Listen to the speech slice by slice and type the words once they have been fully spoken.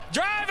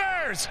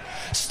drivers,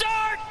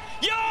 start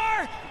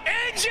your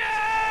engines!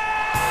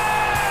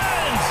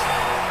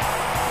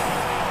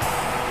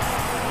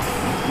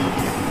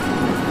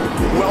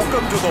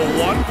 Welcome to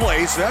the one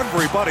place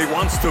everybody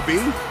wants to be.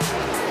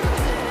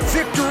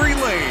 Victory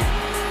Lane,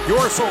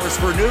 your source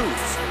for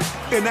news,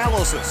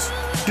 analysis,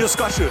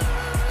 discussion,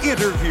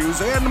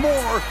 interviews, and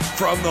more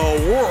from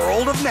the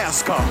world of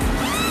NASCAR.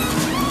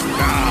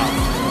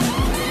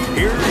 Now,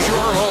 here's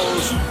your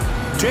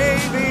host,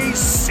 Davey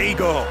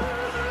Siegel.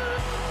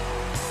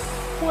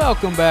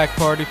 Welcome back,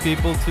 party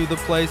people, to the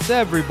place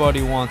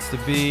everybody wants to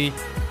be.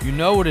 You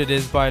know what it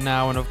is by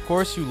now, and of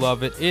course you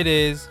love it. It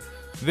is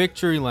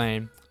Victory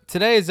Lane.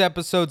 Today is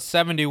episode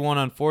 71.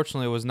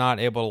 Unfortunately, I was not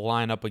able to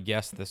line up a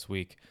guest this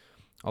week.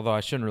 Although I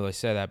shouldn't really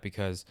say that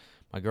because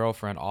my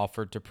girlfriend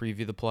offered to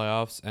preview the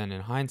playoffs, and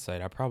in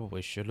hindsight, I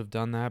probably should have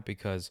done that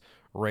because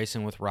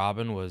Racing with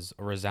Robin was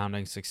a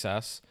resounding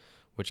success,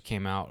 which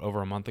came out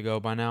over a month ago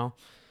by now.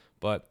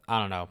 But I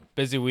don't know.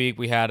 Busy week.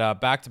 We had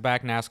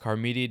back-to-back NASCAR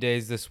Media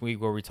Days this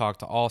week where we talked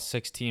to all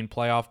 16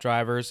 playoff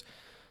drivers.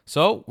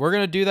 So we're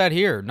going to do that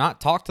here. Not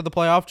talk to the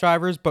playoff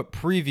drivers, but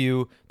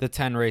preview the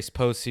 10-race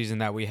postseason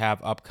that we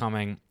have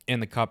upcoming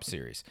in the Cup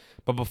Series.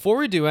 But before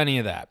we do any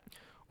of that,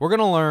 we're going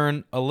to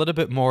learn a little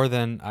bit more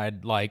than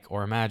I'd like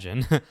or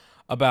imagine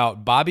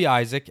about Bobby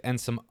Isaac and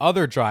some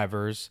other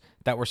drivers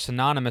that were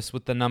synonymous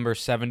with the number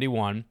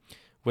 71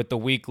 with the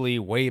weekly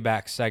way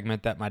back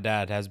segment that my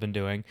dad has been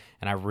doing.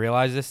 And I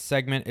realize this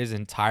segment is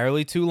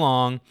entirely too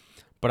long,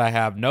 but I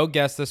have no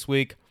guest this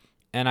week.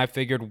 And I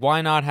figured,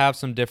 why not have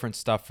some different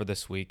stuff for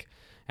this week?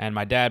 And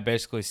my dad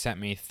basically sent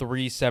me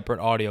 3 separate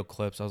audio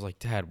clips. I was like,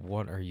 Dad,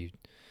 what are you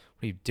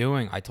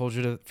doing? I told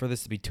you for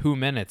this to be 2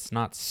 minutes,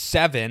 not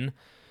 7.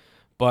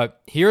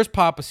 But here's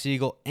Papa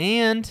Siegel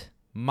and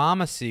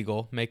Mama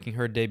Siegel making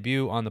her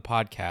debut on the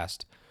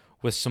podcast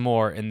with some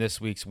more in this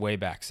week's Way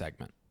Back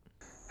segment.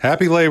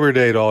 Happy Labor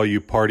Day to all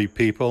you party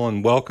people,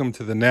 and welcome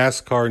to the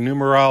NASCAR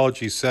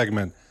numerology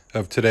segment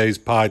of today's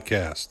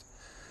podcast.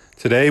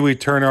 Today, we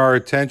turn our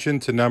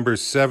attention to number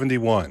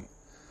 71.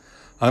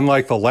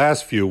 Unlike the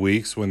last few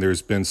weeks when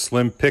there's been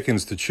slim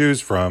pickings to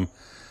choose from,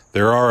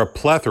 there are a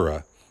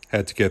plethora,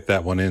 had to get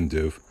that one in,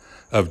 Doof,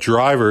 of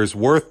drivers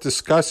worth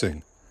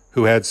discussing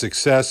who had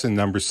success in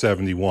number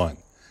 71.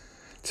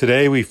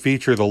 Today, we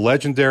feature the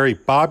legendary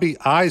Bobby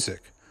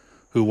Isaac,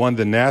 who won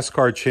the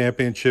NASCAR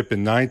championship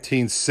in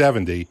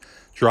 1970,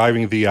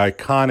 driving the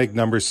iconic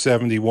number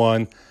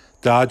 71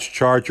 Dodge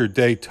Charger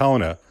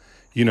Daytona.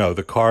 You know,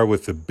 the car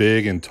with the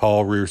big and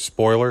tall rear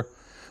spoiler,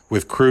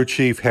 with crew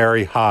chief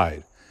Harry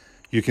Hyde.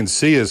 You can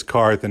see his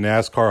car at the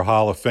NASCAR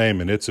Hall of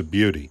Fame, and it's a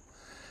beauty.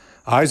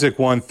 Isaac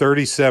won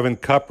 37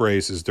 Cup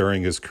races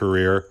during his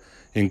career,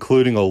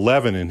 including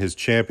 11 in his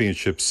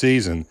championship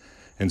season,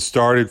 and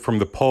started from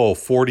the pole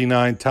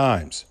 49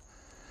 times.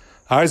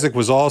 Isaac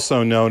was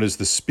also known as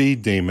the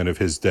speed demon of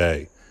his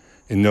day.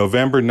 In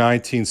November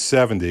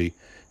 1970,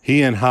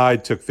 he and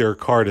Hyde took their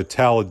car to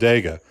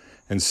Talladega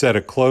and set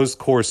a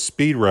closed-course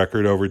speed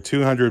record over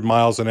 200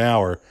 miles an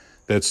hour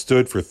that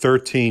stood for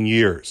 13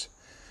 years.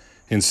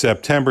 In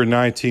September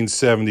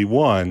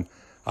 1971,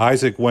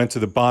 Isaac went to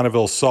the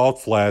Bonneville Salt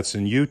Flats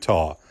in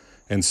Utah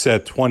and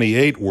set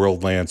 28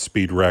 world land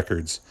speed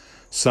records,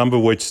 some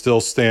of which still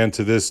stand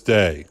to this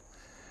day.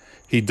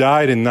 He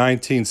died in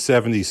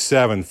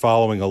 1977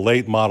 following a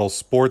late-model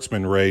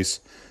sportsman race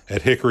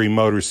at Hickory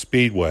Motor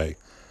Speedway.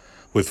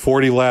 With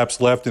 40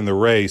 laps left in the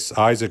race,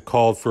 Isaac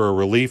called for a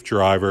relief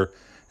driver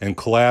and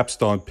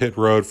collapsed on pit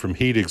road from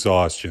heat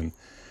exhaustion.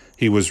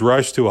 He was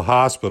rushed to a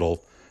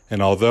hospital,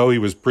 and although he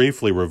was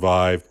briefly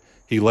revived,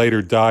 he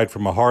later died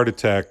from a heart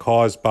attack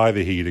caused by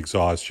the heat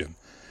exhaustion.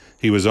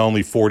 He was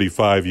only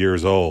 45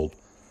 years old.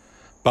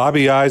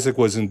 Bobby Isaac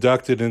was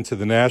inducted into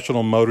the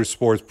National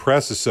Motorsports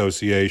Press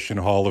Association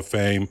Hall of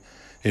Fame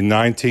in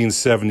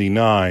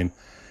 1979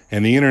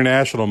 and the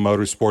International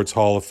Motorsports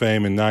Hall of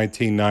Fame in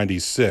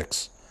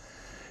 1996.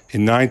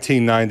 In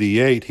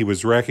 1998, he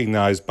was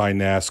recognized by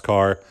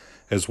NASCAR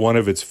as one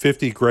of its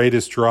 50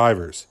 greatest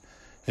drivers,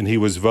 and he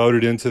was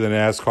voted into the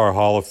NASCAR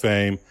Hall of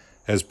Fame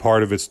as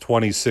part of its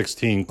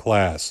 2016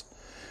 class.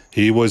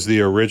 He was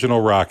the original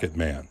Rocket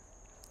Man.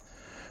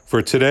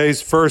 For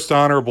today's first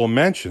honorable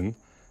mention,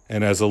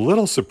 and as a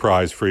little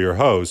surprise for your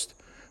host,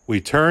 we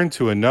turn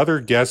to another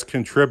guest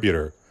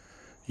contributor.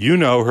 You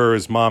know her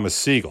as Mama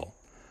Siegel.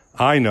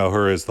 I know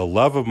her as the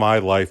love of my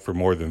life for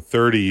more than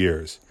 30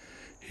 years.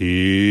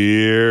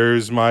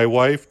 Here's my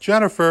wife,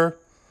 Jennifer.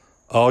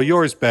 All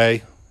yours,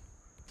 bae.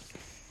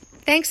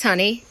 Thanks,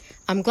 honey.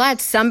 I'm glad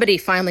somebody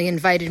finally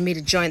invited me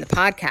to join the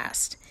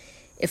podcast.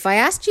 If I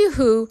asked you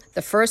who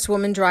the first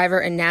woman driver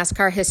in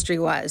NASCAR history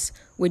was,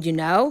 would you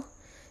know?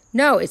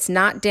 No, it's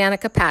not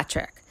Danica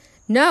Patrick.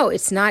 No,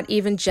 it's not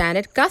even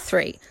Janet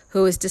Guthrie,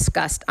 who was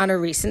discussed on a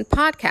recent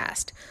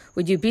podcast.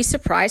 Would you be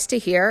surprised to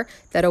hear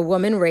that a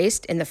woman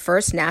raced in the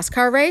first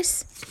NASCAR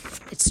race?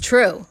 It's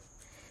true.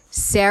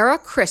 Sarah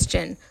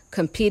Christian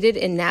competed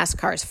in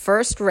NASCAR's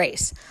first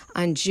race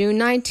on June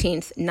 19,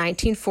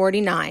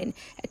 1949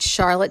 at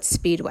Charlotte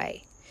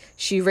Speedway.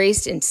 She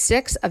raced in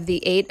 6 of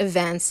the 8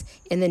 events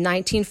in the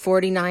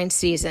 1949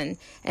 season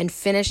and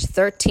finished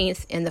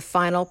 13th in the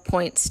final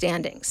point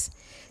standings.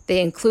 They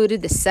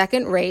included the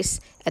second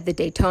race at the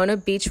Daytona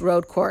Beach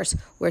Road Course,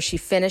 where she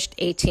finished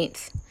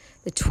 18th.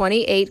 The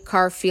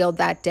 28-car field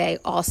that day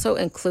also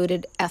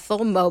included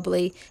Ethel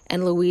Mobley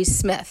and Louise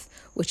Smith,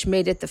 which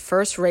made it the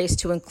first race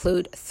to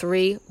include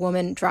 3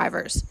 women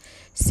drivers.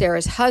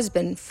 Sarah's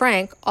husband,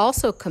 Frank,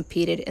 also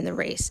competed in the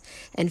race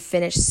and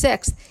finished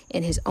 6th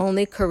in his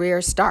only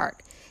career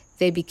start.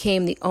 They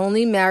became the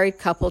only married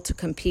couple to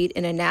compete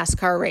in a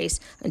NASCAR race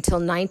until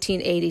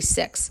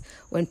 1986,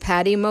 when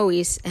Patty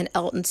Moise and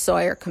Elton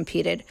Sawyer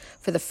competed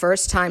for the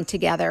first time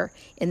together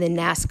in the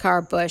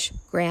NASCAR Busch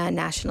Grand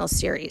National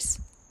Series.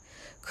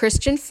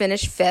 Christian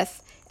finished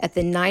 5th at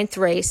the 9th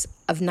race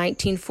of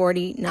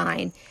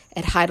 1949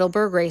 at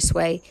Heidelberg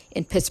Raceway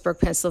in Pittsburgh,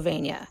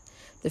 Pennsylvania.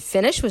 The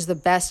finish was the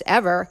best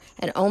ever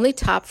and only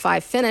top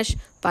 5 finish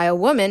by a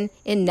woman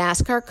in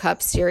NASCAR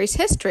Cup Series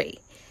history.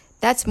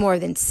 That's more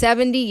than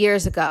 70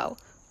 years ago.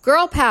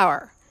 Girl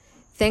power.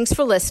 Thanks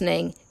for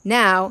listening.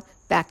 Now,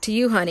 back to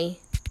you, honey.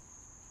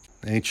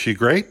 Ain't she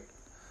great?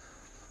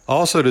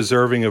 Also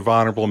deserving of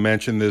honorable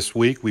mention this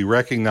week, we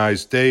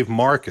recognize Dave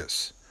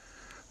Marcus.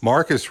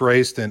 Marcus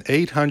raced in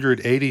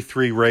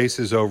 883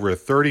 races over a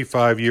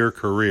 35-year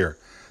career.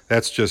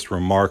 That's just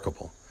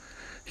remarkable.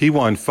 He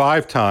won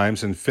 5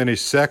 times and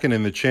finished second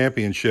in the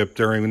championship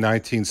during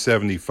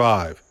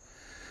 1975.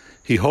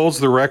 He holds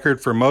the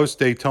record for most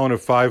Daytona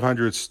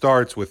 500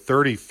 starts with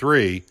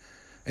 33,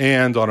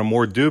 and, on a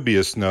more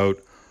dubious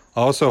note,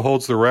 also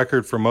holds the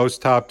record for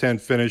most top 10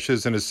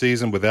 finishes in a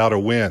season without a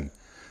win.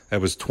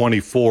 That was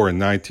 24 in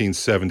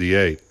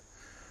 1978.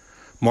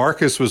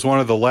 Marcus was one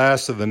of the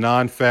last of the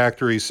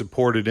non-factory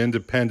supported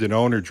independent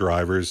owner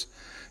drivers,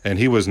 and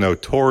he was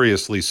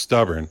notoriously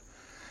stubborn.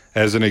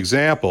 As an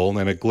example,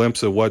 and a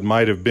glimpse of what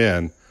might have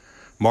been,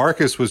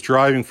 Marcus was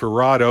driving for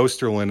Rod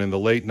Osterlund in the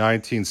late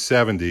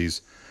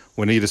 1970s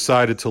when he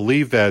decided to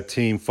leave that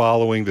team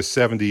following the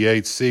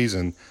 78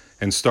 season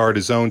and start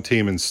his own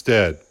team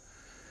instead.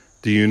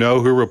 Do you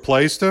know who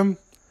replaced him?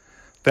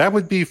 That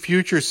would be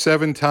future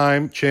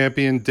 7-time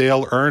champion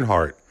Dale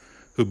Earnhardt,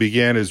 who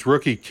began his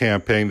rookie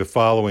campaign the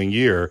following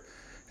year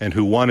and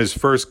who won his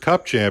first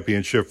Cup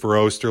championship for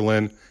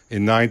Osterlund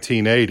in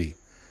 1980.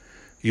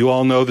 You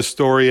all know the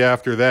story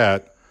after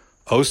that.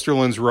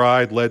 Osterlund's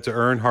ride led to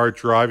Earnhardt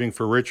driving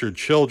for Richard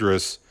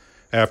Childress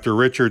after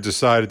Richard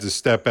decided to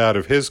step out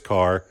of his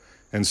car,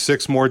 and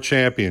 6 more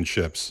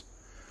championships.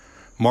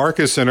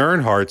 Marcus and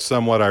Earnhardt,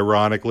 somewhat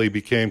ironically,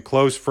 became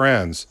close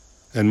friends,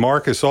 and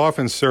Marcus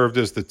often served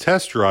as the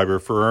test driver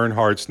for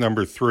Earnhardt's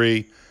number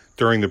 3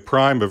 during the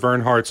prime of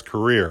Earnhardt's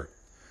career.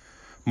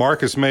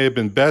 Marcus may have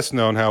been best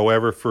known,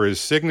 however, for his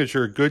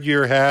signature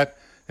Goodyear hat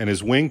and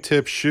his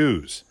wingtip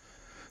shoes.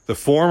 The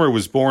former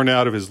was born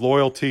out of his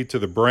loyalty to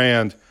the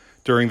brand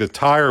during the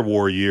tire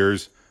war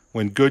years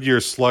when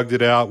Goodyear slugged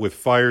it out with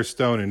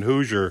Firestone and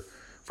Hoosier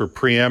for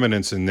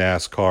preeminence in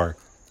NASCAR.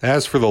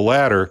 As for the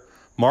latter,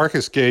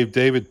 Marcus gave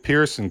David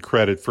Pearson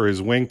credit for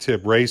his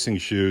wingtip racing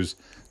shoes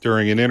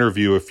during an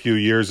interview a few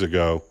years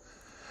ago.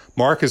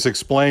 Marcus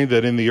explained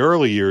that in the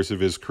early years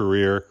of his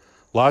career,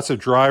 lots of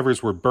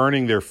drivers were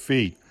burning their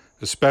feet,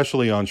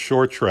 especially on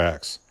short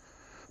tracks.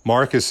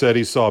 Marcus said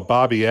he saw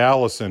Bobby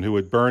Allison, who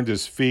had burned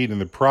his feet in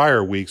the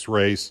prior week's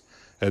race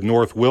at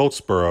North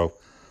Wilkesboro,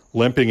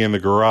 limping in the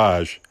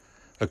garage.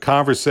 A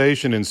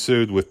conversation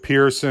ensued with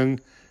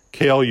Pearson,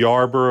 Cale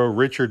Yarborough,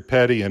 Richard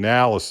Petty, and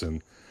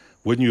Allison.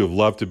 Wouldn't you have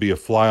loved to be a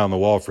fly on the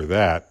wall for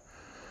that?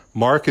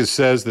 Marcus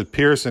says that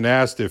Pearson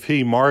asked if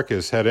he,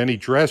 Marcus, had any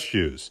dress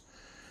shoes,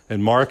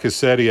 and Marcus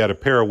said he had a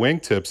pair of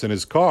wingtips in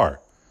his car.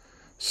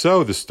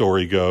 So, the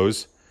story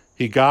goes,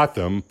 he got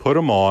them, put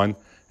them on,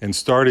 and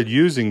started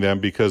using them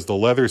because the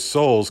leather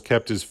soles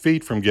kept his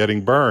feet from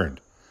getting burned.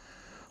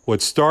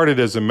 What started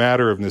as a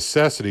matter of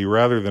necessity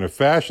rather than a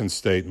fashion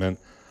statement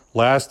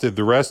lasted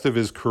the rest of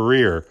his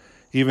career,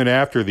 even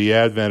after the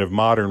advent of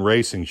modern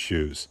racing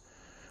shoes.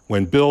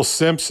 When Bill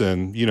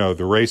Simpson,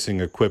 the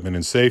racing equipment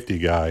and safety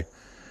guy,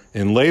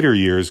 in later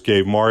years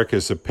gave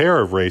Marcus a pair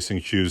of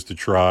racing shoes to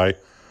try,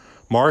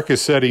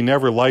 Marcus said he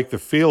never liked the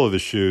feel of the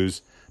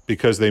shoes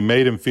because they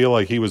made him feel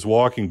like he was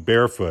walking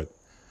barefoot.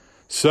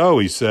 So,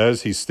 he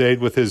says, he stayed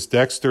with his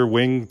Dexter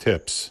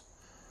wingtips.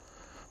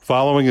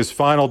 Following his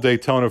final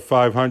Daytona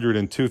 500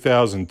 in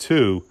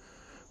 2002,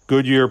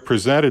 Goodyear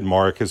presented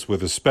Marcus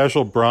with a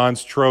special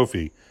bronze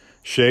trophy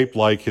shaped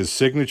like his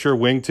signature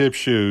wingtip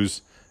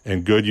shoes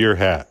and Goodyear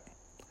hat.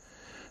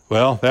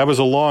 Well, that was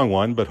a long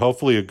one, but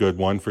hopefully a good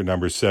one for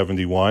number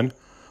 71.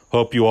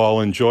 Hope you all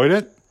enjoyed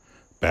it.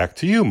 Back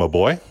to you, my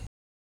boy.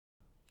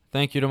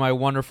 Thank you to my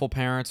wonderful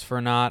parents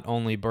for not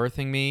only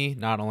birthing me,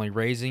 not only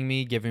raising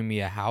me, giving me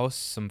a house,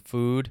 some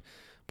food,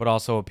 but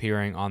also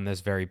appearing on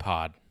this very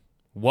pod.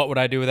 What would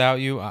I do without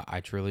you? I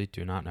truly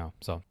do not know.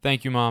 So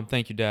thank you, Mom.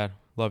 Thank you, Dad.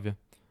 Love you,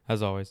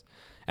 as always.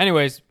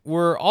 Anyways,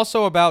 we're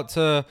also about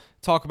to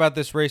talk about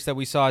this race that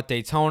we saw at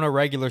Daytona,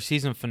 regular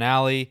season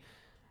finale.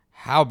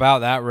 How about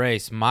that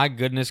race? My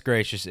goodness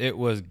gracious, it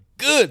was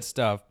good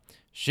stuff.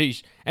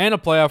 Sheesh. And a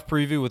playoff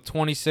preview with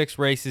 26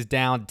 races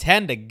down,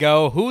 10 to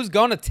go. Who's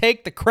going to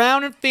take the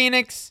crown in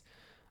Phoenix?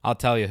 I'll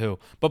tell you who.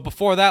 But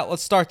before that,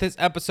 let's start this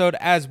episode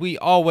as we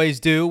always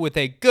do with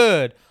a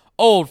good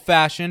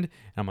old-fashioned, and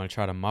I'm going to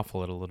try to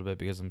muffle it a little bit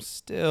because I'm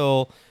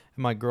still at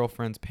my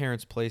girlfriend's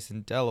parents' place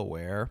in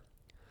Delaware.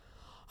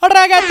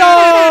 Reggaeton!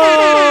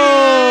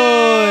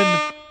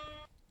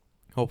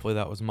 Hopefully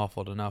that was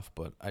muffled enough,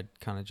 but I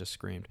kind of just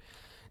screamed.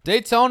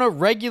 Daytona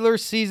regular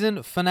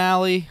season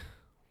finale.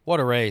 What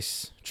a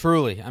race.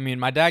 Truly. I mean,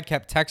 my dad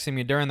kept texting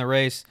me during the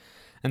race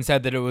and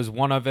said that it was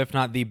one of, if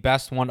not the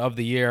best one of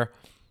the year.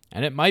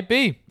 And it might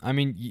be. I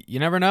mean, you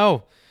never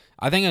know.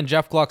 I think in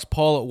Jeff Gluck's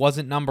poll, it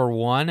wasn't number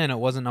one, and it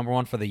wasn't number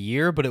one for the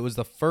year, but it was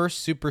the first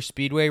super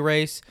speedway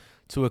race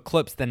to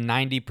eclipse the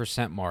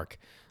 90% mark.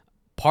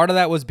 Part of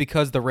that was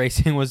because the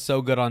racing was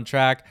so good on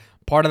track.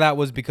 Part of that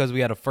was because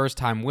we had a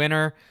first-time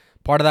winner.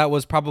 Part of that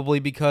was probably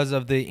because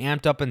of the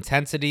amped-up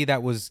intensity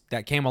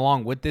that came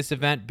along with this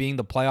event being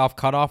the playoff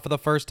cutoff for the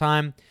first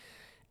time.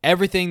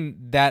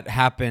 Everything that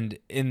happened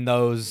in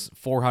those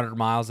 400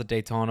 miles at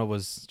Daytona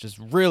was just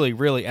really,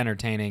 really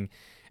entertaining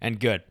and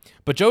good.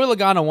 But Joey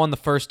Logano won the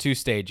first two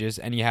stages,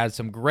 and he had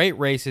some great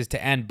races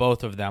to end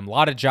both of them. A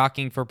lot of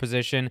jockeying for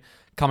position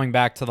coming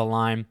back to the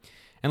line.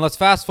 And let's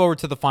fast forward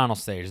to the final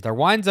stage. There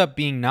winds up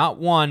being not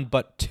one,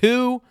 but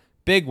two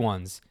big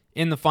ones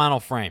in the final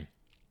frame.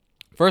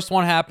 First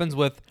one happens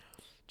with,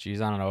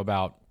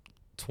 about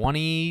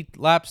 20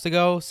 laps to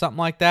go, something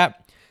like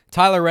that.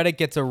 Tyler Reddick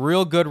gets a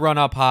real good run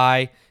up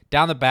high,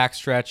 down the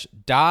backstretch,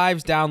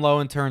 dives down low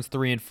in turns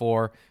 3 and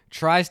 4,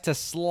 tries to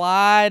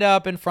slide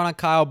up in front of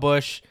Kyle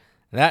Busch.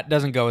 That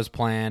doesn't go as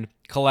planned.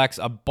 Collects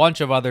a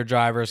bunch of other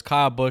drivers.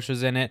 Kyle Busch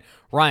is in it.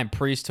 Ryan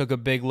Preece took a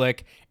big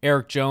lick.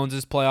 Eric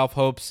Jones's playoff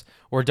hopes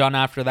were done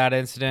after that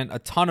incident. A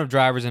ton of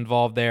drivers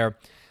involved there.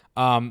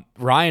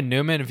 Ryan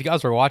Newman, if you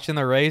guys were watching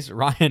the race,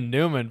 Ryan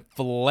Newman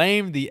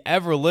flamed the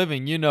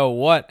ever-living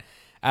you-know-what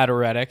out of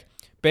Reddick.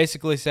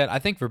 Basically said, I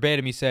think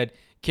verbatim, he said,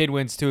 kid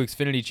wins 2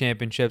 Xfinity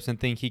championships and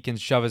think he can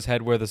shove his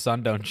head where the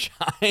sun don't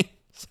shine.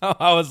 So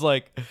I was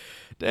like,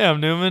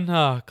 damn, Newman,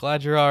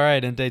 glad you're all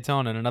right in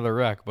Daytona in another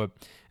wreck. But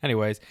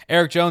anyways,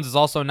 Eric Jones is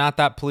also not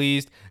that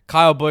pleased.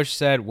 Kyle Busch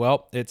said,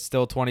 well, it's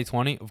still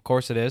 2020. Of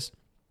course it is.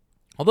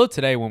 Although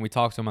today when we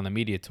talked to him on the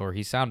media tour,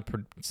 he sounded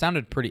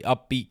pretty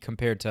upbeat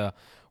compared to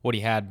what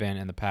he had been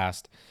in the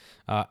past.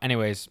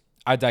 Anyways,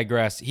 I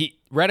digress.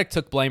 Reddick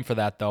took blame for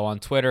that, though, on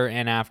Twitter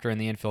and after in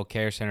the Infield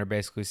Care Center,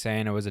 basically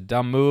saying it was a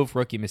dumb move,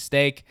 rookie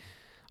mistake.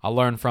 I'll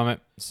learn from it,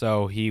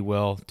 so he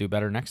will do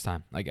better next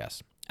time, I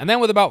guess. And then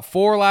with about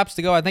 4 laps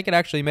to go, I think it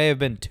actually may have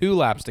been 2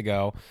 laps to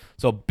go,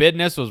 so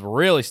business was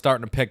really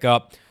starting to pick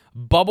up.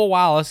 Bubba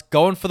Wallace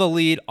going for the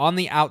lead on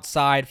the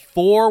outside,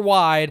 4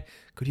 wide.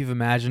 Could you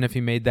imagine if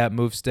he made that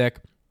move stick?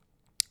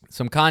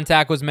 Some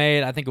contact was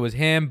made. I think it was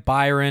him,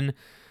 Byron,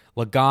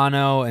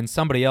 Logano, and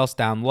somebody else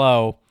down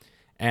low.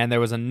 And there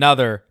was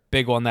another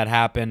big one that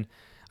happened.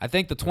 I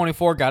think the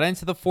 24 got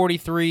into the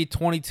 43,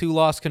 22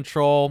 lost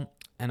control.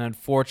 And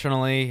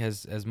unfortunately,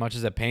 as much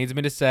as it pains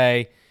me to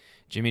say,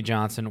 Jimmie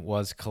Johnson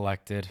was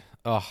collected.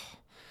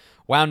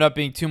 Wound up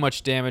being too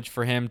much damage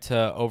for him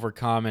to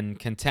overcome and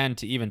contend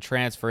to even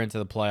transfer into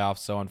the playoffs.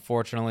 So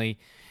unfortunately,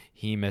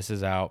 he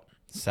misses out.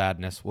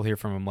 Sadness. We'll hear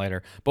from him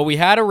later. But we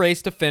had a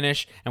race to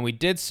finish, and we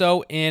did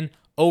so in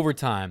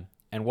overtime.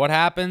 And what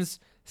happens?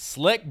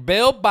 Slick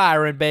Bill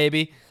Byron,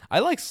 baby. I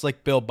like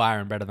Slick Bill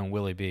Byron better than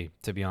Willie B,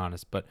 to be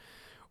honest. But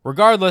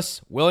regardless,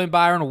 William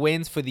Byron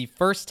wins for the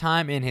first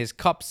time in his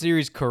Cup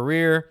Series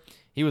career.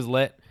 He was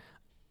lit.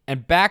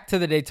 And back to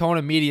the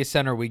Daytona Media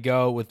Center we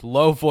go with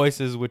low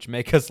voices which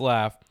make us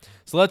laugh.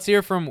 So let's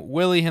hear from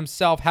Willie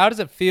himself. How does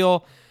it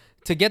feel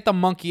to get the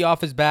monkey off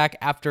his back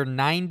after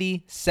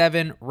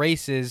 97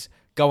 races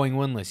going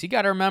winless? You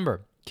got to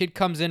remember, kid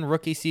comes in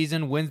rookie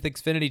season, wins the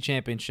Xfinity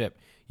Championship.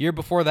 Year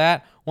before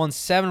that, won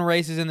 7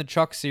 races in the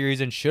Truck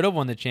Series and should have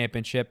won the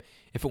championship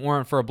if it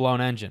weren't for a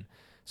blown engine.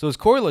 So as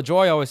Corey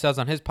LaJoie always says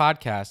on his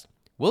podcast,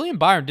 William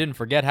Byron didn't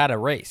forget how to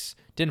race,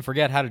 didn't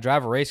forget how to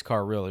drive a race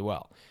car really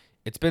well.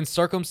 It's been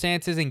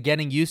circumstances and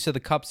getting used to the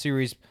Cup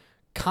Series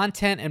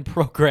content and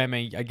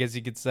programming, I guess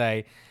you could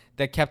say,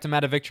 that kept him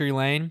out of victory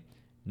lane.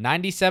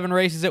 97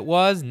 races it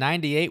was,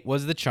 98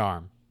 was the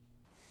charm.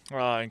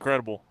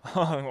 Incredible.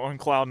 On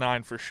cloud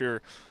 9 for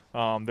sure.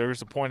 There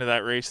was a point of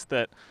that race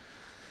that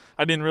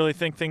I didn't really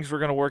think things were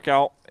going to work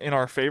out in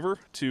our favor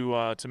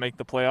to make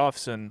the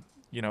playoffs and,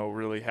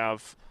 really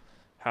have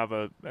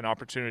an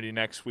opportunity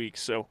next week.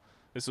 So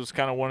this was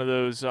kind of one of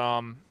those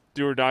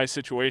do or die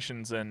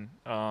situations, and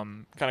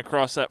kind of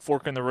crossed that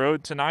fork in the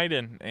road tonight,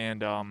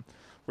 and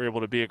we're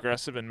able to be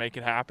aggressive and make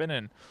it happen.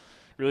 And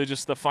really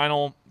just the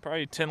final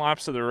probably 10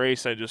 laps of the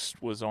race, I just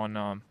was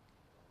on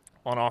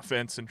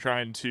offense and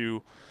trying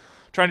to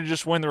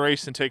just win the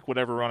race and take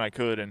whatever run I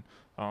could. And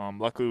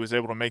luckily was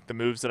able to make the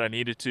moves that I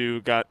needed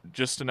to. Got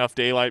just enough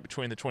daylight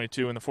between the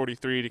 22 and the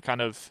 43 to kind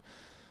of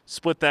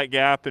split that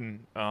gap.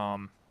 And,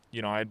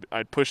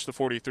 I'd pushed the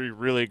 43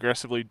 really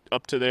aggressively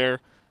up to there,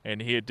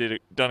 and he had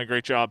done a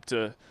great job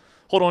to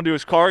hold on to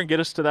his car and get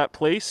us to that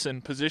place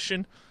and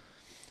position.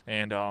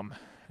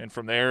 And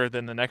from there,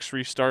 then the next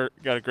restart,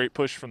 got a great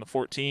push from the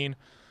 14,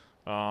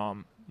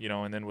 and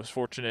then was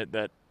fortunate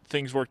that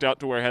things worked out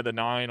to where I had the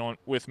 9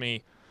 with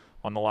me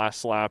on the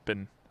last lap,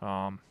 and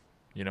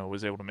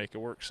was able to make it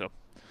work. So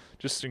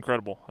just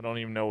incredible. I don't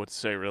even know what to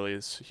say, really.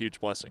 It's a huge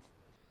blessing.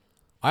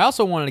 I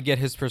also wanted to get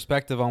his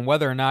perspective on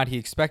whether or not he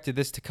expected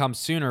this to come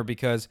sooner,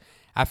 because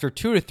after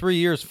 2 to 3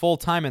 years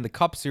full-time in the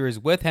Cup Series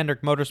with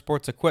Hendrick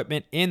Motorsports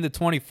equipment in the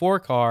 24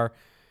 car,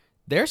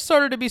 there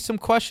started to be some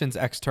questions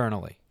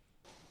externally.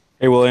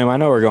 Hey, William, I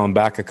know we're going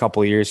back a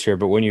couple of years here,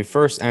 but when you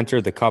first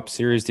entered the Cup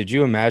Series, did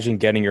you imagine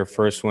getting your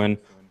first win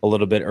a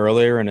little bit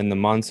earlier? And in the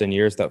months and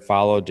years that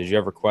followed, did you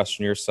ever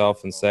question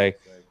yourself and say,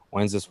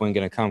 when's this win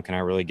going to come? Can I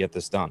really get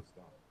this done?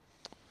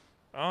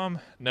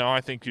 No, I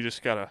think you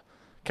just got to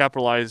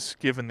capitalize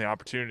given the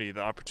opportunity.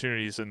 The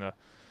opportunities in the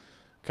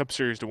Cup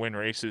Series to win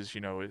races,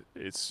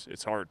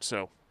 it's hard.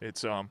 So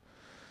it's,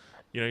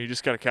 you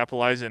just got to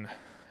capitalize, and,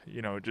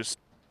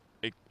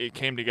 it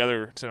came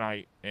together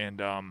tonight,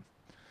 and,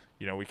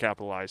 we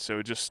capitalized. So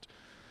it just,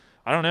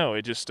 I don't know.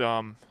 It just,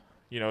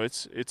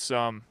 it's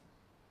the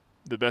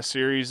best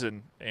series,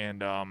 and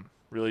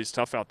really it's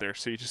tough out there.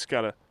 So you just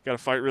gotta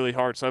fight really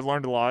hard. So I've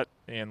learned a lot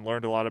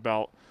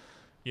about,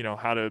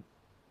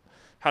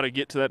 how to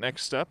get to that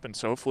next step. And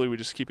so hopefully we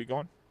just keep it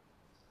going.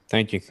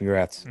 Thank you.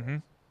 Congrats. Mm-hmm.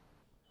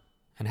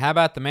 And how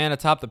about the man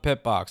atop the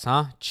pit box,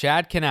 huh?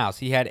 Chad Knaus.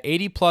 He had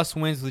 80-plus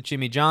wins with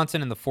Jimmie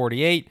Johnson in the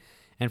 48,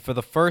 and for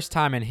the first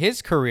time in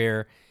his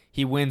career,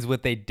 he wins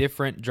with a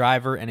different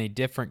driver and a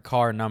different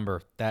car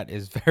number. That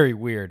is very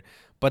weird.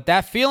 But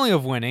that feeling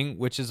of winning,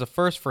 which is a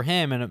first for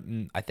him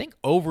in, I think,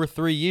 over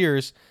 3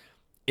 years,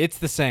 it's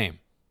the same.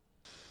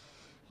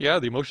 Yeah,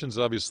 the emotions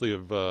obviously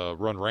have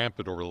run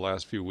rampant over the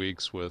last few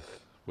weeks with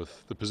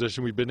the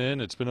position we've been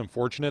in. It's been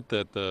unfortunate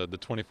that the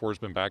 24 has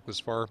been back this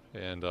far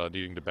and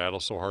needing to battle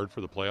so hard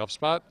for the playoff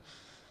spot.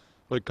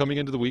 But coming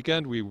into the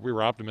weekend, we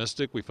were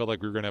optimistic. We felt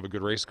like we were going to have a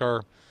good race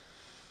car.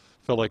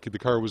 Felt like the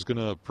car was going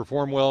to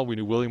perform well. We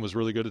knew William was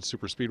really good at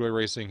super speedway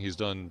racing. He's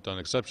done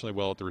exceptionally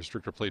well at the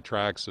restrictor plate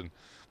tracks, and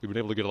we've been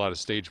able to get a lot of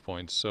stage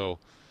points. So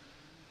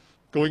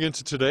going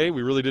into today,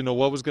 we really didn't know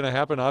what was going to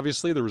happen.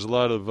 Obviously, there was a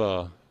lot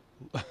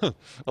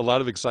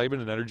of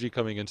excitement and energy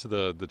coming into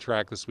the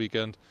track this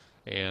weekend,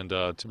 and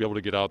to be able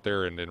to get out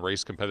there and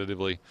race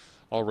competitively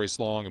all race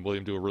long, and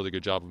William do a really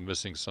good job of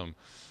missing some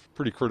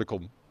pretty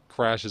critical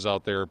crashes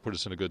out there, put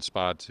us in a good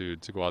spot to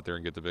go out there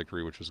and get the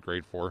victory, which was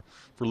great for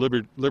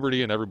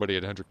Liberty and everybody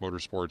at Hendrick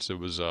Motorsports. It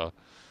was a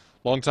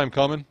long time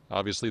coming.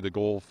 Obviously, the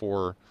goal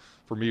for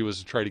me was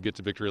to try to get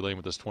to victory lane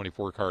with this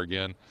 24 car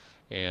again,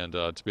 and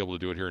to be able to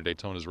do it here in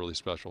Daytona is really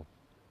special.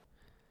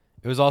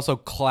 It was also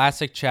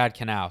classic Chad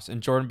Knaus,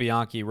 and Jordan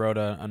Bianchi wrote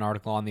an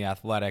article on The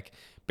Athletic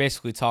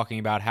basically talking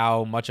about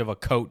how much of a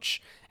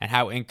coach and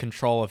how in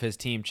control of his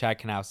team Chad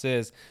Knaus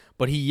is.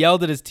 But he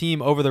yelled at his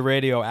team over the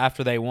radio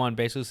after they won,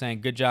 basically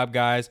saying, good job,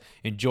 guys.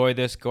 Enjoy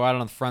this. Go out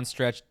on the front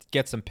stretch,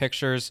 get some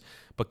pictures,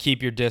 but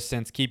keep your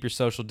distance, keep your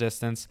social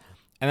distance.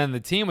 And then the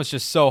team was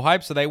just so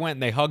hyped, so they went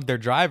and they hugged their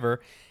driver.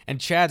 And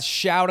Chad's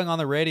shouting on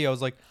the radio,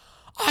 was like,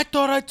 I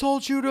thought I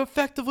told you to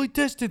effectively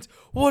distance.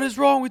 What is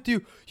wrong with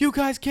you? You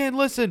guys can't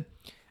listen.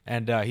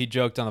 And he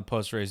joked on the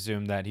post-race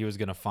Zoom that he was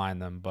going to find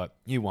them, but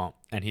he won't,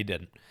 and he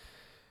didn't.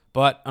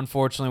 But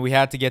unfortunately, we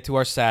had to get to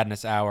our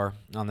sadness hour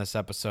on this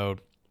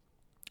episode.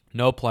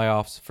 No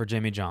playoffs for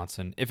Jimmie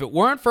Johnson. If it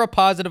weren't for a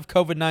positive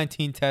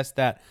COVID-19 test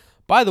that,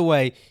 by the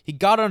way, he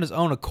got on his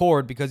own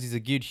accord because he's a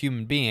good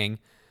human being,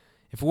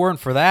 if it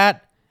weren't for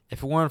that,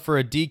 if it weren't for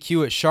a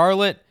DQ at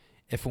Charlotte,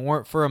 if it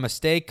weren't for a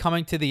mistake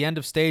coming to the end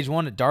of stage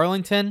 1 at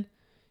Darlington,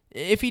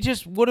 if he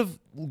just would have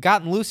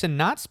gotten loose and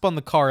not spun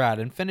the car out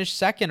and finished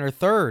second or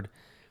third,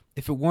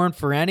 if it weren't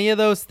for any of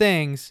those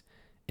things,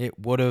 it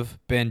would have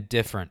been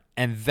different.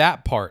 And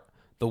that part,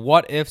 the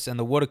what ifs and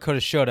the woulda, coulda,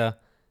 shoulda,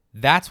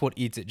 that's what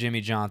eats at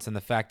Jimmie Johnson,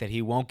 the fact that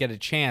he won't get a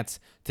chance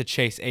to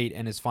chase 8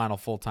 in his final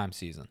full-time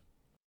season.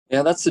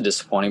 Yeah, that's the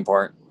disappointing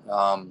part.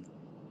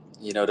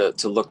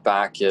 To look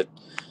back at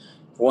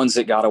ones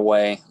that got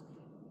away,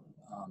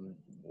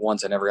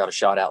 ones I never got a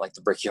shot at, like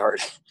the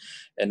Brickyard,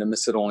 and to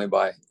miss it only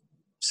by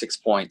 6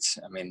 points.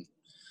 I mean,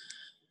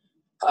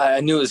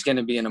 I knew it was going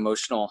to be an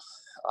emotional,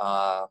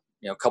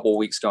 couple of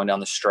weeks going down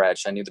the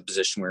stretch. I knew the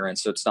position we were in,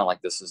 so it's not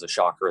like this is a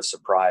shock or a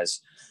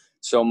surprise.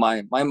 So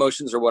my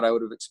emotions are what I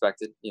would have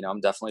expected. I'm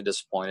definitely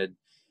disappointed,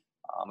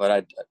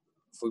 but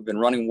if we've been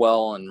running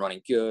well and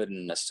running good,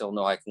 and I still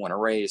know I can win a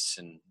race,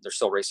 and there's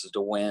still races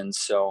to win.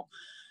 So,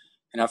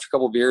 and after a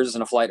couple of beers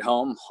and a flight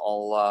home,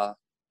 I'll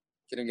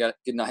get a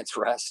good night's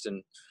rest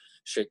and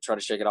try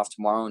to shake it off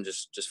tomorrow and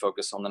just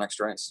focus on the next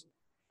race.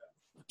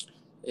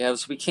 Yeah,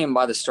 as we came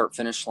by the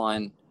start-finish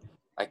line,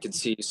 I could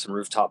see some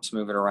rooftops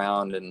moving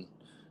around, and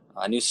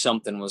I knew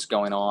something was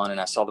going on, and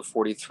I saw the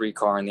 43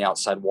 car in the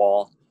outside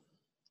wall.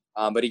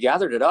 But he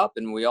gathered it up,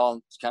 and we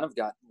all kind of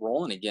got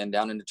rolling again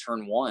down into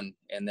turn 1.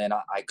 And then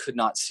I could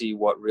not see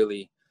what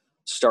really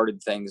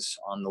started things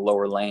on the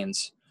lower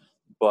lanes.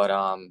 But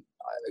I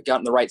got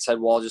in the right side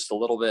wall just a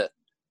little bit,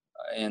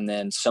 and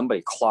then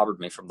somebody clobbered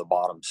me from the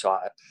bottom. So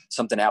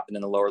something happened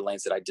in the lower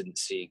lanes that I didn't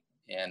see.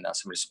 and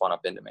somebody spun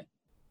up into me.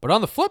 But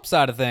on the flip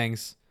side of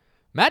things,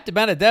 Matt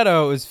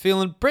DiBenedetto is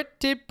feeling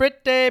pretty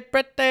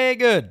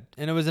good.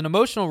 And it was an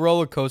emotional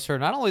roller coaster,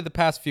 not only the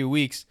past few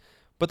weeks,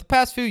 but the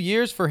past few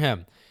years for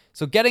him.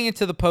 So getting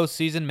into the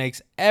postseason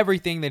makes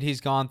everything that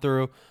he's gone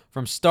through,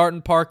 from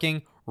starting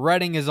parking,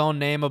 writing his own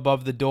name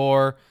above the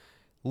door,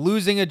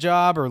 losing a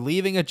job or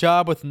leaving a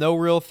job with no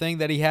real thing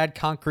that he had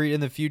concrete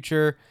in the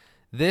future.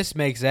 This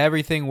makes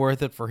everything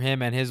worth it for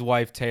him and his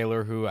wife,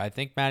 Taylor, who I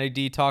think Matty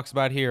D talks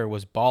about here,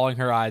 was bawling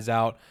her eyes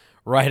out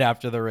right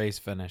after the race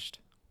finished.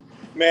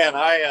 Man,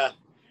 I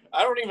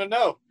don't even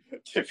know,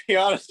 to be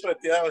honest with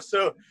you. That was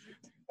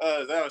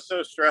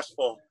so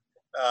stressful.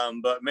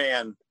 But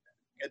man,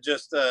 it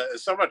just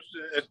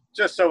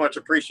so much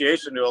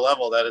appreciation to a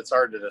level that it's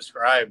hard to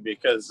describe,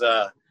 because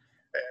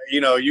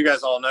you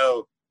guys all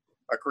know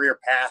a career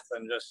path,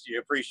 and just you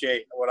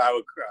appreciate what I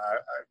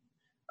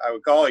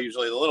would call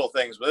usually the little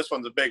things, but this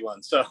one's a big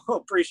one. So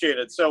appreciate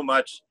it so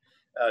much.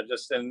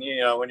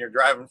 When you're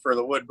driving for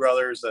the Wood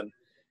brothers and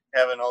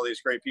having all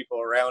these great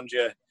people around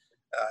you,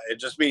 it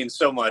just means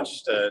so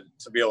much to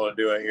be able to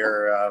do it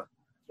here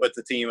with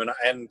the team.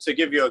 And to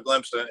give you a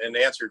glimpse and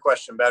to answer your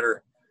question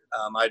better,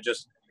 I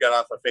just got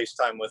off a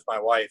FaceTime with my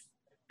wife,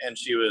 and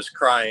she was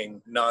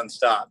crying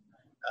nonstop.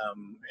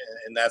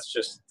 And that's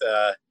just,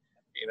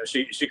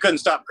 she couldn't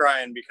stop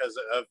crying because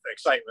of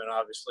excitement,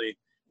 obviously,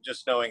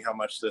 just knowing how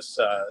much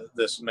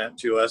this meant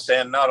to us,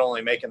 and not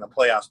only making the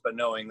playoffs, but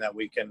knowing that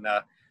we can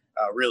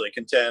really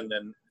contend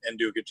and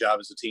do a good job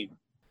as a team.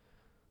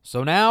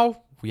 So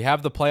now we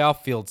have the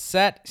playoff field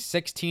set.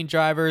 16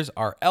 drivers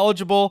are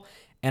eligible,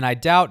 and I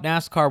doubt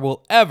NASCAR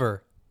will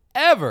ever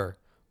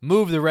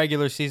move the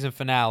regular season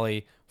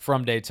finale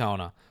from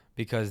Daytona,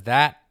 because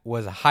that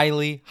was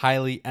highly,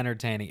 highly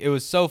entertaining. It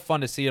was so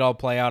fun to see it all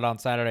play out on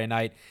Saturday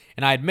night,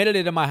 and I admitted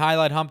it in my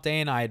highlight hump day,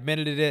 and I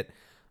admitted it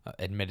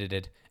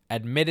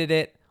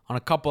on a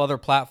couple other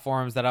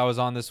platforms that I was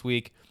on this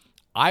week.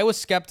 I was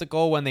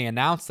skeptical when they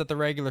announced that the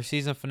regular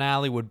season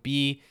finale would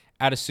be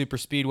at a super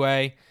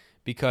speedway,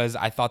 because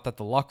I thought that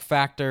the luck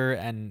factor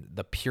and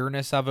the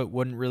pureness of it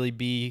wouldn't really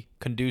be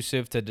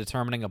conducive to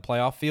determining a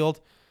playoff field.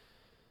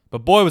 But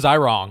boy, was I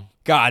wrong.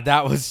 God,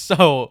 that was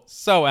so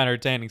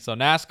entertaining. So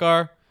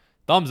NASCAR,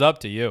 thumbs up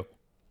to you.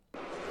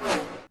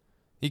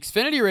 The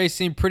Xfinity race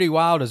seemed pretty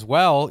wild as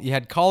well. You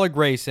had Colleague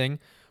Racing,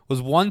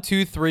 was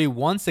 1-2-3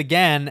 once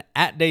again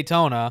at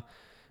Daytona,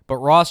 but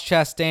Ross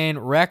Chastain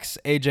wrecks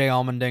AJ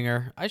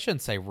Allmendinger. I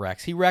shouldn't say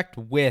wrecks. He wrecked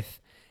with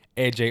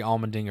AJ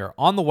Allmendinger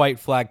on the white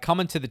flag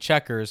coming to the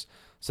checkers.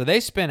 So they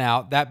spin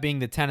out, that being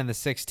the 10 and the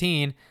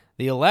 16.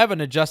 The 11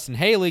 of Justin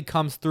Haley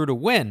comes through to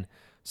win.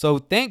 So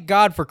thank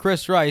God for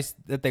Chris Rice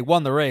that they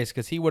won the race,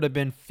 because he would have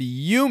been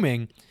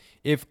fuming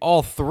if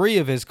all three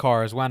of his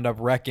cars wound up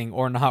wrecking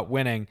or not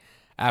winning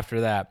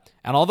after that.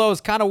 And although it's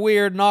kind of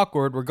weird and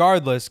awkward,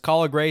 regardless,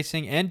 Colleague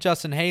Racing and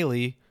Justin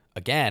Haley,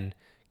 again,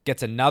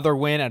 gets another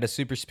win at a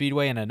super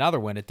speedway and another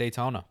win at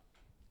Daytona.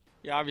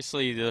 Yeah,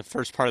 obviously the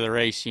first part of the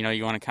race,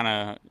 you want to kind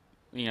of,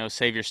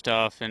 save your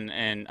stuff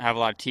and have a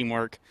lot of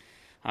teamwork.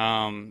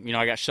 I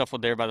got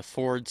shuffled there by the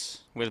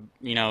Fords with,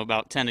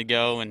 about 10 to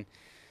go.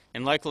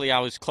 And luckily I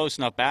was close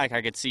enough back.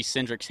 I could see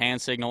Cindric's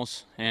hand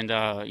signals. And,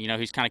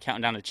 he's kind of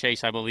counting down the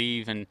chase, I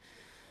believe. And,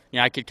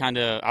 I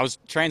was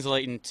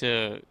translating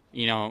to,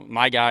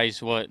 my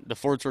guys what the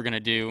Fords were going to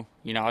do.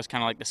 I was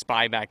kind of like the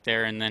spy back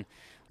there. And then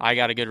I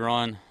got a good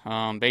run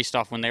based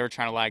off when they were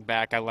trying to lag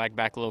back. I lagged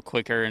back a little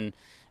quicker and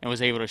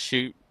was able to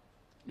shoot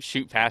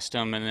past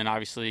them. And then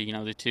obviously,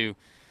 the two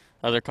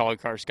other Colleague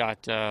cars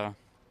got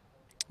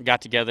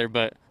together.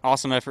 But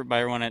awesome effort by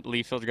everyone at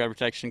Lee Filter Guard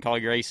Protection,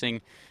 Colleague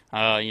Racing.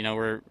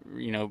 We're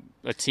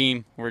a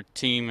team. We're a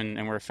team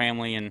and we're a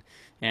family. And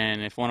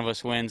if one of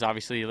us wins,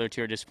 obviously the other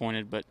two are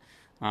disappointed. But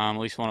at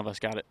least one of us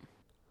got it.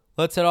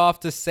 Let's head off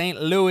to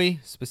St. Louis,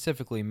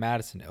 specifically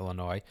Madison,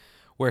 Illinois,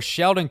 where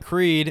Sheldon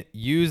Creed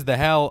used the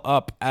hell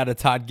up out of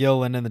Todd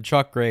Gilliland in the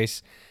truck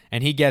race,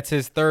 and he gets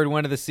his third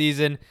win of the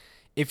season.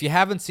 If you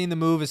haven't seen the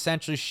move,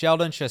 essentially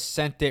Sheldon just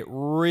sent it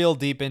real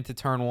deep into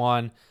turn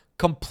one,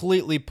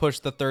 completely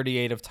pushed the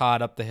 38 of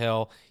Todd up the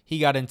hill. He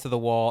got into the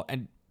wall,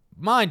 and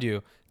mind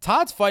you,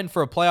 Todd's fighting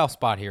for a playoff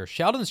spot here.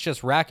 Sheldon's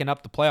just racking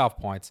up the playoff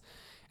points.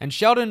 And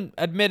Sheldon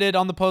admitted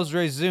on the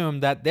post-race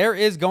Zoom that there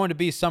is going to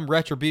be some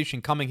retribution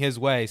coming his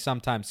way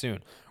sometime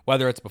soon.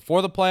 Whether it's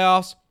before the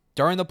playoffs,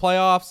 during the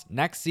playoffs,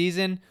 next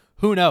season,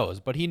 who knows?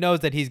 But he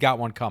knows that he's got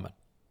one coming.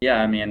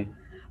 Yeah,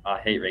 I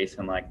hate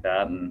racing like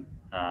that, and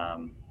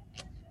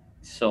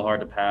it's so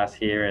hard to pass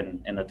here.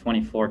 And the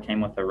 24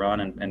 came with a run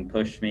and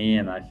pushed me,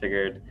 and I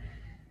figured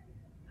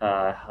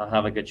I'll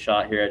have a good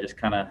shot here.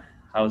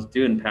 I was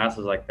doing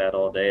passes like that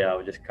all day. I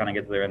would just kind of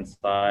get to their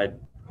inside,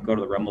 go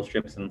to the rumble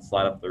strips and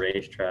slide up the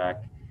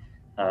racetrack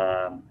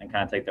and kind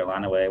of take their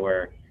line away,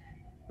 where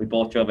we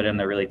both drove it in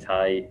there really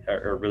tight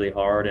or really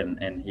hard,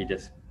 and he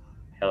just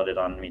held it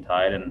on me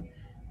tight, and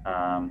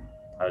I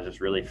was just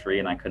really free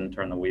and I couldn't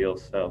turn the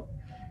wheels. So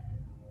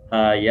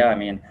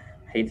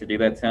hate to do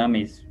that to him.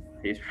 He's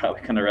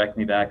probably going to wreck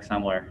me back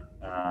somewhere,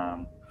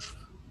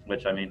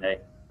 which hey,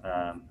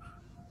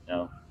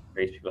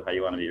 race people how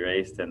you want to be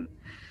raced, and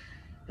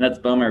that's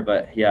a bummer.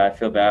 But yeah, I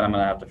feel bad. I'm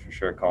gonna have to for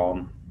sure call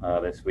him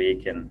this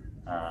week and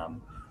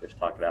just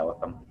talk it out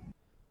with him.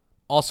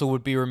 Also,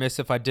 would be remiss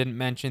if I didn't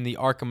mention the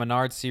ARCA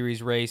Menard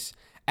Series race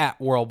at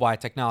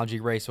Worldwide Technology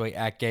Raceway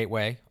at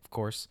Gateway. Of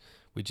course,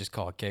 we just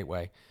call it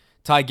Gateway.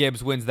 Ty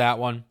Gibbs wins that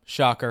one.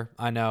 Shocker.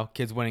 I know.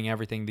 Kids winning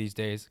everything these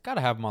days. Got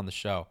to have him on the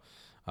show.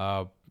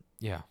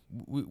 Yeah,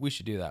 we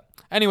should do that.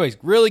 Anyways,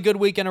 really good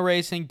weekend of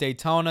racing.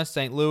 Daytona,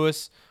 St.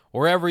 Louis,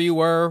 wherever you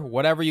were,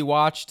 whatever you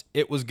watched,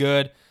 it was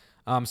good.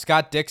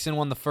 Scott Dixon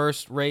won the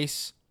first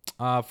race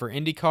for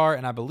IndyCar,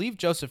 and I believe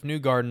Joseph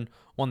Newgarden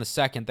won the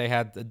second. They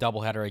had the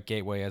doubleheader at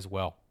Gateway as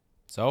well.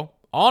 So,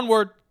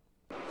 onward.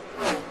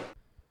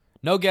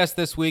 No guest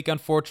this week,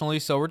 unfortunately,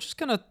 so we're just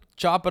going to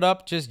chop it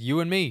up, just you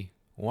and me,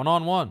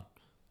 one-on-one.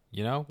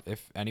 You know,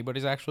 if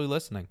anybody's actually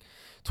listening.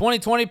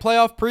 2020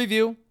 playoff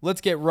preview. Let's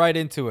get right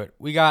into it.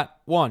 We got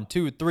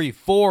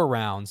 4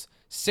 rounds,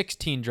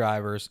 16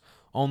 drivers.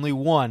 Only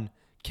one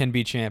can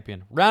be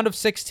champion. Round of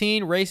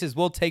 16 races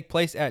will take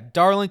place at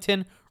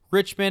Darlington,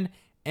 Richmond,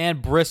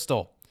 and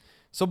Bristol.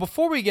 So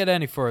before we get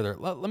any further,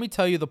 let me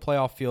tell you the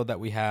playoff field that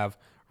we have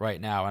right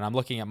now, and I'm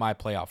looking at my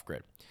playoff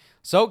grid.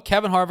 So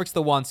Kevin Harvick's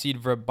the 1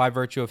 seed by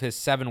virtue of his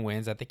 7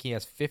 wins. I think he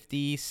has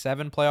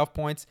 57 playoff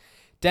points.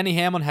 Denny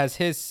Hamlin has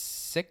his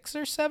 6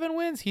 or 7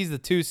 wins. He's the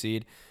 2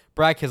 seed.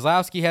 Brad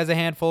Keselowski has a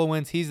handful of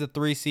wins. He's the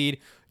 3 seed.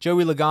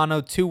 Joey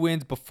Logano, 2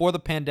 wins before the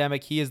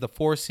pandemic. He is the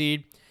 4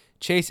 seed.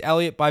 Chase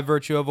Elliott, by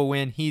virtue of a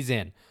win, he's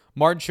in.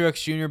 Martin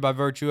Truex Jr., by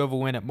virtue of a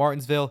win at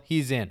Martinsville,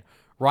 he's in.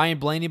 Ryan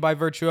Blaney, by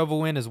virtue of a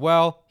win as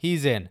well,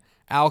 he's in.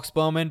 Alex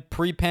Bowman,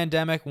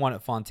 pre-pandemic, won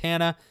at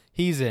Fontana,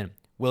 he's in.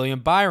 William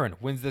Byron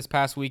wins this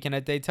past weekend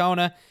at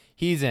Daytona,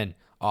 he's in.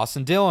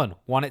 Austin Dillon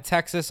won at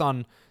Texas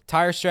on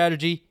tire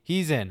strategy,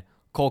 he's in.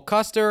 Cole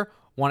Custer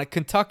won at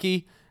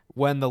Kentucky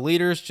when the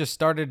leaders just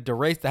started to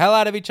race the hell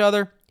out of each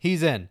other,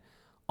 he's in.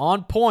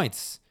 On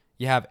points,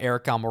 you have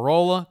Eric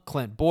Almirola,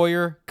 Clint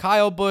Bowyer,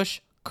 Kyle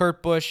Busch,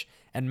 Kurt Busch,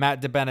 and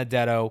Matt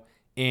DiBenedetto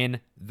in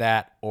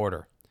that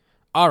order.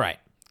 All right.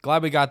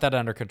 Glad we got that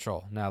under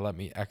control. Now let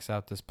me X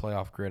out this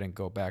playoff grid and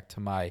go back to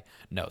my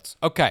notes.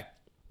 Okay.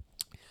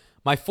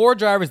 My 4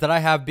 drivers that I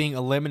have being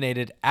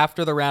eliminated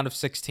after the round of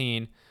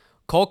 16,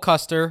 Cole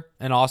Custer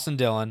and Austin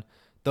Dillon.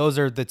 Those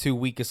are the 2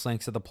 weakest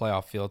links of the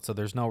playoff field, so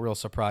there's no real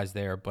surprise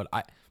there. But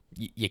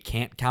you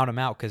can't count them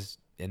out because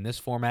in this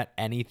format,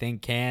 anything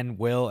can,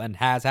 will, and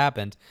has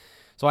happened.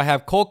 So I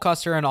have Cole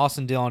Custer and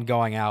Austin Dillon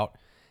going out,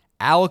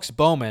 Alex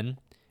Bowman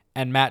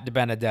and Matt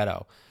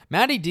DiBenedetto.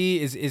 Matty D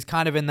is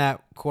kind of in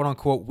that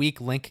quote-unquote weak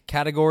link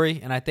category,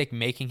 and I think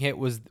making it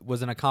was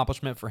an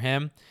accomplishment for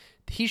him.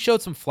 He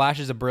showed some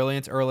flashes of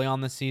brilliance early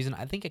on this season.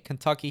 I think at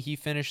Kentucky he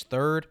finished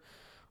 3rd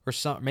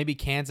or maybe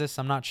Kansas,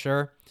 I'm not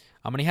sure.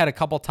 And he had a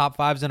couple top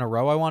 5s in a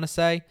row, I want to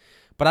say.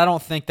 But I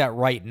don't think that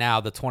right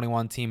now the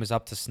 21 team is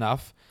up to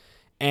snuff.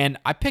 And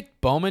I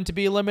picked Bowman to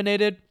be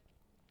eliminated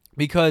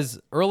because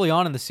early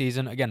on in the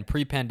season, again,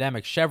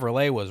 pre-pandemic,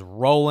 Chevrolet was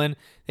rolling.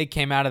 They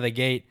came out of the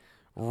gate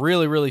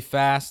really, really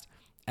fast.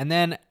 And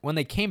then when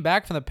they came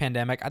back from the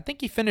pandemic, I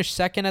think he finished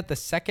 2nd at the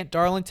 2nd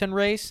Darlington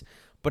race.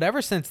 But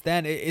ever since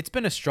then, it's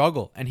been a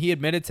struggle. And he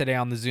admitted today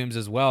on the Zooms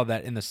as well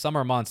that in the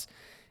summer months,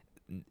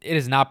 it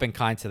has not been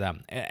kind to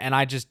them. And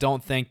I just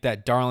don't think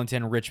that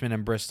Darlington, Richmond,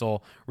 and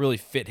Bristol really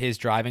fit his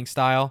driving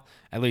style,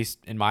 at least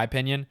in my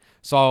opinion.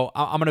 So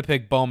I'm going to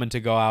pick Bowman to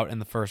go out in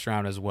the first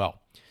round as well.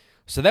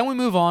 So then we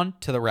move on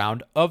to the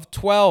round of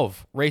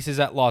 12. Races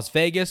at Las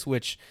Vegas,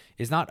 which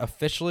is not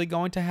officially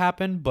going to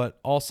happen, but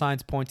all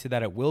signs point to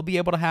that it will be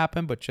able to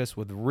happen, but just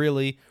with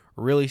really,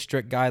 really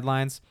strict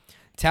guidelines.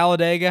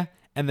 Talladega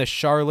and the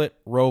Charlotte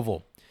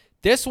Roval.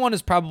 This one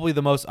is probably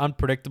the most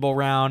unpredictable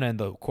round and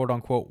the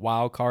quote-unquote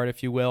wild card,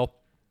 if you will,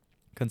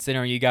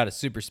 considering you got a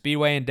super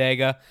speedway in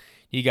Dega.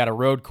 You got a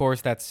road course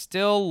that's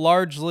still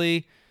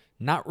largely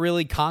not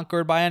really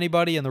conquered by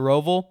anybody in the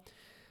Roval.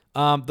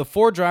 The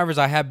 4 drivers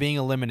I have being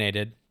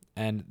eliminated,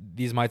 and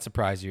these might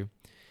surprise you,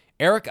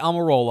 Eric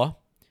Almirola,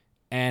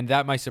 and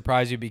that might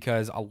surprise you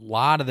because a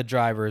lot of the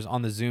drivers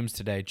on the Zooms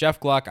today,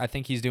 Jeff Gluck, I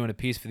think he's doing a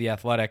piece for The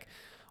Athletic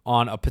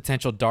on a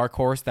potential dark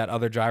horse that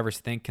other drivers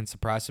think can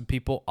surprise some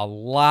people. A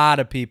lot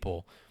of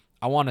people,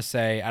 I want to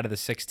say out of the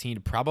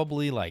 16,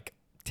 probably like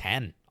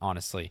 10,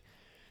 honestly,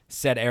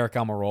 said Eric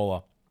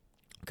Almirola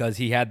because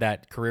he had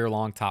that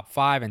career-long top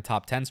 5 and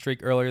top 10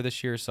 streak earlier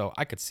this year, so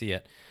I could see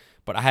it.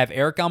 But I have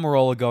Eric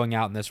Almirola going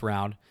out in this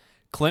round.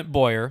 Clint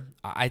Bowyer,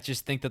 I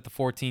just think that the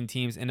 14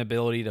 teams'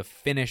 inability to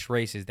finish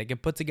races, they can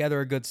put together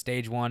a good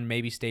stage 1,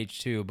 maybe stage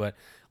 2, but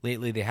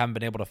lately they haven't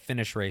been able to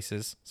finish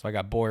races, so I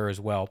got Bowyer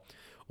as well.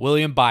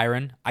 William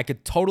Byron, I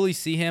could totally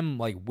see him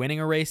like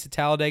winning a race at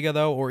Talladega,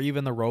 though, or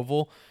even the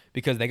Roval,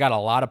 because they got a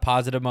lot of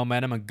positive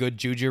momentum and good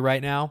juju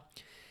right now.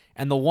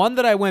 And the one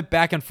that I went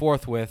back and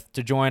forth with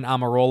to join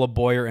Almirola,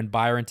 Bowyer, and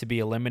Byron to be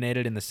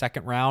eliminated in the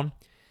second round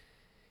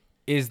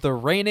is the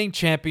reigning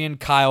champion,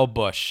 Kyle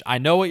Busch. I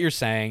know what you're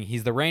saying.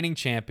 He's the reigning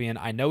champion.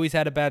 I know he's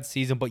had a bad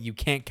season, but you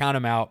can't count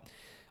him out.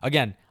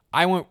 Again,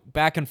 I went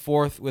back and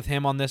forth with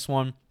him on this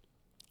one.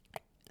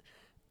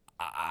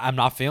 I'm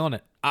not feeling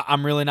it.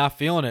 I'm really not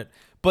feeling it.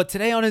 But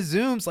today on his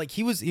Zooms, like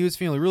he was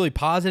feeling really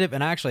positive,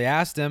 and I actually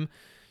asked him,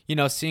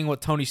 seeing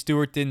what Tony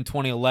Stewart did in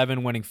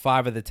 2011, winning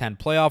 5 of the 10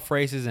 playoff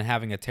races and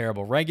having a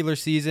terrible regular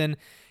season,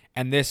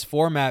 and this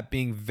format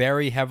being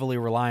very heavily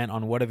reliant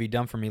on what have you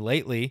done for me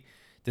lately,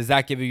 does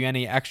that give you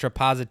any extra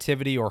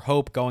positivity or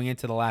hope going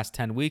into the last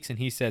 10 weeks? And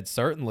he said,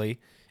 certainly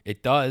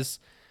it does.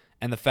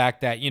 And the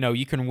fact that,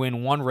 you can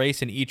win one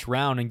race in each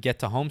round and get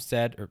to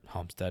Homestead,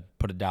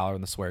 put a dollar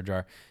in the swear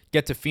jar,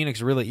 get to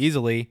Phoenix really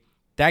easily,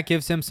 that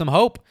gives him some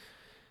hope.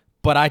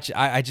 But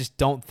I just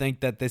don't think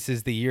that this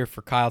is the year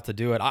for Kyle to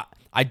do it.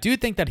 I do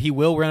think that he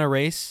will win a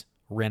race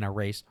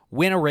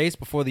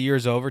before the year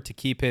is over to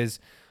keep his,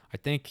 I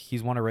think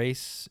he's won a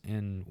race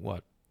in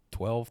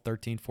 12,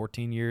 13,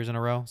 14 years in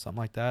a row, something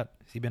like that.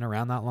 Has he been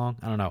around that long?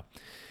 I don't know.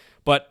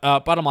 But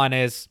bottom line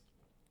is,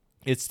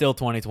 it's still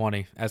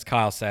 2020, as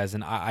Kyle says,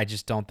 and I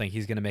just don't think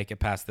he's going to make it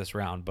past this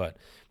round. But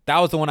that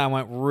was the one I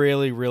went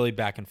really, really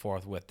back and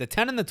forth with. The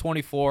 10 and the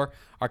 24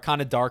 are kind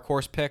of dark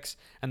horse picks,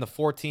 and the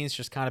 14's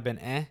just kind of been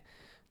eh.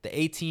 The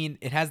 18,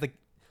 it has the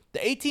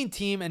 18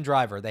 team and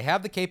driver. They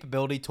have the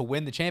capability to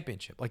win the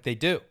championship, like they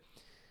do.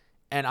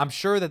 And I'm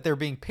sure that they're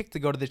being picked to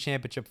go to the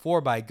championship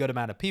for by a good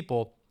amount of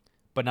people,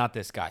 but not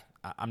this guy.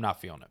 I'm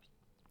not feeling it.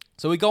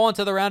 So we go on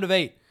to the round of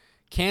 8.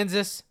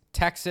 Kansas,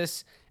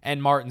 Texas,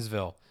 and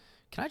Martinsville.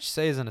 Can I just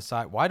say as an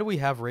aside, why do we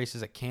have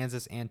races at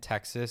Kansas and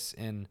Texas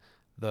in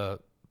the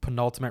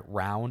penultimate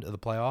round of the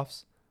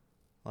playoffs?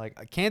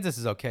 Like, Kansas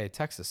is okay.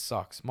 Texas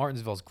sucks.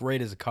 Martinsville's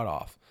great as a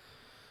cutoff.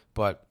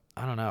 But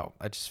I don't know.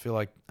 I feel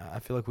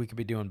like we could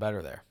be doing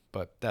better there.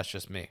 But that's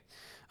just me.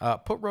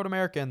 Put Road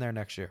America in there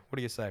next year. What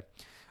do you say?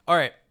 All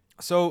right.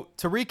 So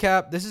to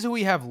recap, this is who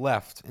we have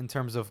left in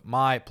terms of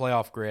my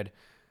playoff grid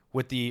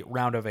with the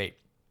round of 8.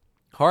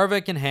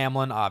 Harvick and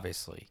Hamlin,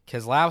 obviously.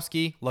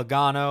 Keselowski,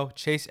 Logano,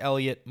 Chase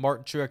Elliott,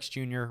 Martin Truex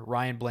Jr.,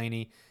 Ryan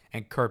Blaney,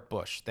 and Kurt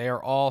Busch. They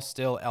are all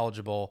still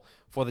eligible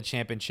for the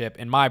championship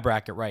in my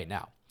bracket right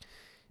now.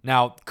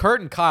 Now,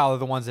 Kurt and Kyle are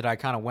the ones that I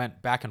kind of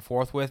went back and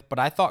forth with, but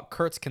I thought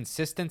Kurt's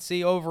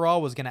consistency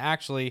overall was going to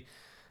actually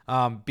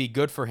be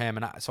good for him,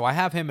 and so I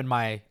have him in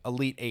my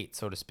Elite 8,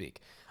 so to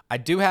speak. I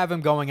do have him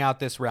going out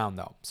this round,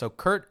 though. So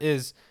Kurt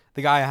is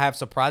the guy I have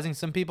surprising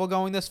some people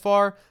going this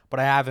far, but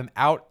I have him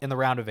out in the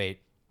round of 8.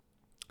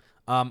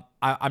 I'm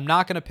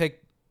not going to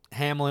pick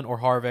Hamlin or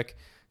Harvick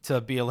to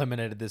be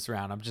eliminated this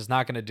round. I'm just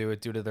not going to do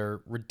it due to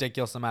their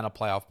ridiculous amount of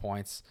playoff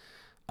points.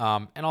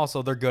 And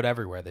also, they're good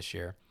everywhere this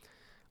year.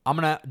 I'm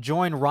going to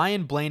join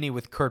Ryan Blaney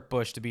with Kurt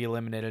Busch to be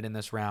eliminated in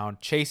this round,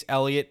 Chase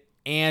Elliott,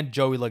 and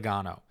Joey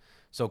Logano.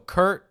 So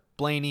Kurt,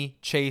 Blaney,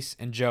 Chase,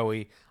 and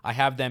Joey, I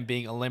have them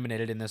being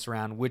eliminated in this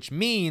round, which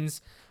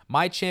means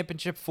my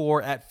championship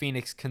 4 at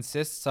Phoenix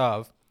consists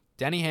of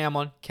Denny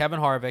Hamlin, Kevin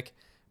Harvick,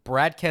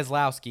 Brad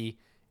Keselowski,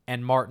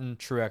 and Martin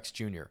Truex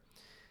Jr.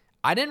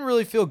 I didn't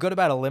really feel good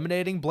about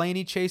eliminating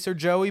Blaney, Chase, or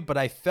Joey, but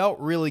I felt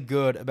really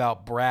good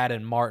about Brad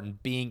and Martin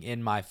being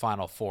in my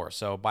final 4.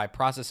 So by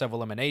process of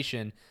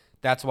elimination,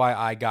 that's why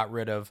I got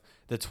rid of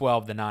the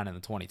 12, the 9, and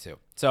the 22.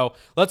 So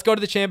let's go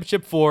to the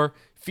championship 4.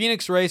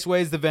 Phoenix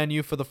Raceway is the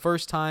venue for the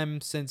first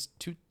time since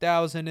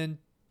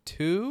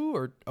 2002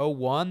 or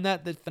 01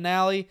 that the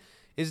finale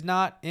is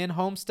not in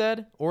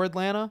Homestead or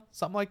Atlanta,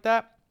 something like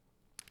that.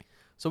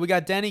 So we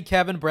got Denny,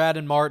 Kevin, Brad,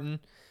 and Martin.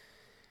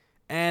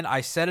 And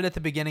I said it at the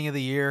beginning of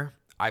the year.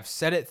 I've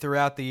said it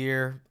throughout the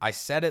year. I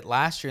said it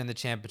last year in the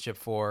championship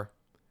 4.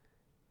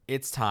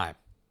 It's time.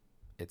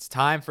 It's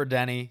time for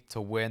Denny to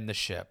win the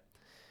ship.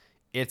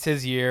 It's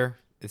his year.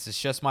 This is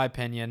just my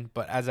opinion.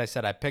 But as I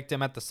said, I picked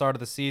him at the start of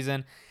the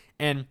season.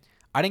 And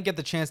I didn't get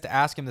the chance to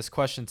ask him this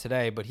question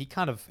today, but he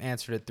kind of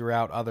answered it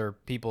throughout other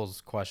people's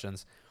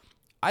questions.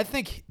 I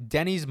think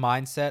Denny's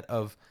mindset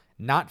of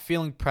not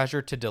feeling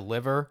pressure to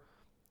deliver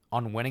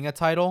on winning a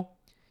title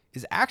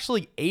is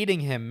actually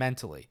aiding him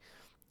mentally.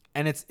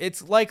 And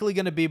it's likely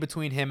going to be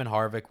between him and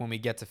Harvick when we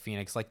get to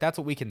Phoenix. Like, that's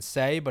what we can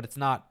say, but it's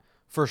not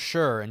for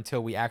sure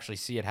until we actually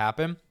see it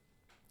happen,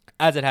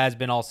 as it has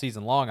been all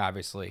season long,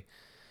 obviously.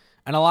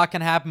 And a lot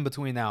can happen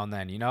between now and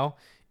then, you know?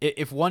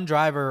 If one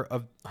driver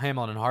of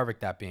Hamlin and Harvick,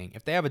 that being,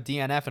 if they have a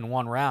DNF in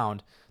one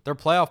round, their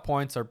playoff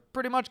points are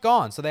pretty much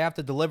gone, so they have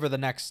to deliver the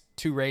next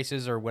 2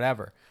 races or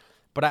whatever.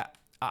 But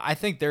I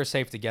think they're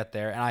safe to get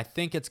there, and I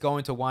think it's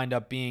going to wind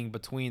up being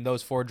between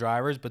those 4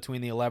 drivers,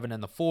 between the 11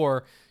 and the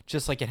 4,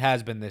 just like it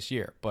has been this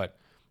year. But,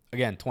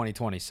 again,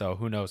 2020, so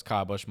who knows?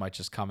 Kyle Busch might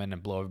just come in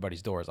and blow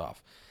everybody's doors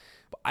off.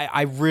 But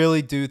I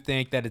really do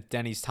think that it's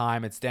Denny's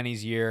time, it's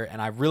Denny's year,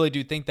 and I really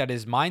do think that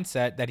his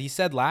mindset that he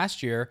said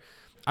last year,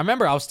 I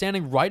remember I was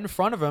standing right in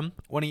front of him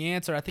when he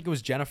answered, I think it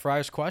was Jenna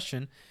Fryer's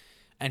question,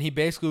 and he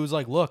basically was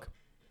like, look,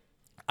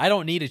 I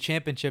don't need a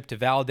championship to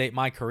validate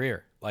my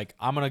career. Like,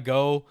 I'm going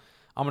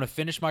to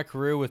finish my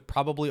career with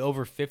probably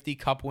over 50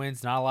 Cup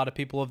wins. Not a lot of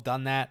people have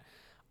done that.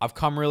 I've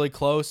come really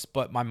close,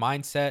 but my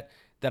mindset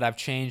that I've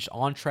changed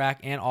on track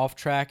and off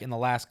track in the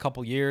last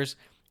couple years,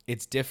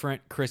 it's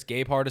different. Chris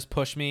Gabehart has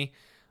pushed me,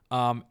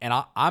 and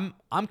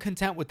I'm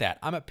content with that.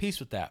 I'm at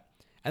peace with that.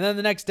 And then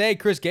the next day,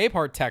 Chris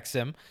Gabehart texts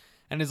him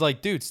and is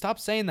like, dude, stop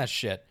saying that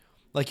shit.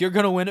 Like, you're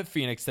going to win at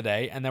Phoenix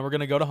today, and then we're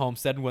going to go to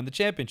Homestead and win the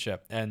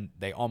championship. And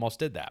they almost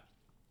did that.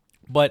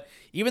 But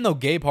even though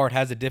Gabehart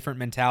has a different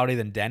mentality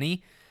than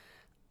Denny,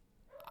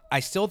 I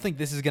still think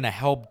this is going to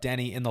help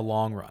Denny in the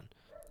long run.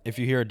 If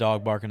you hear a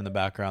dog barking in the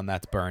background,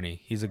 that's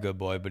Bernie. He's a good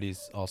boy, but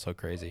he's also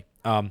crazy.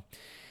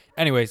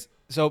 Anyways,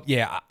 so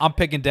yeah, I'm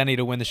picking Denny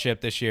to win the ship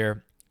this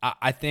year.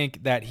 I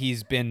think that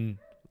he's been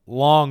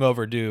long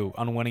overdue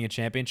on winning a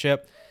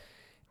championship.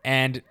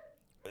 And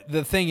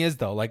the thing is,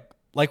 though,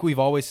 like we've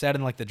always said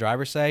and like the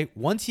drivers say,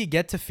 once you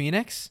get to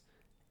Phoenix,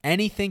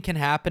 anything can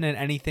happen and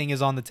anything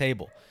is on the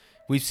table.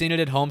 We've seen it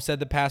at Homestead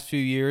the past few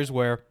years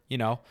where,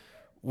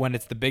 when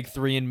it's the big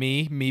three and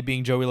me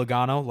being Joey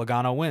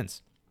Logano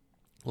wins.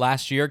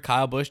 Last year,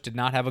 Kyle Busch did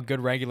not have a good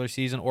regular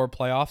season or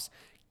playoffs.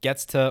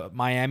 Gets to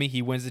Miami,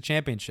 he wins the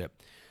championship.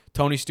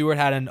 Tony Stewart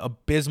had an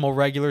abysmal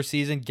regular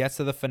season, gets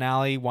to the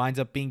finale, winds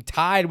up being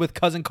tied with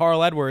cousin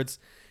Carl Edwards,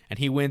 and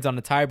he wins on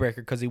the tiebreaker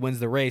because he wins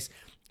the race.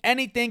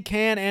 Anything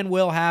can and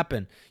will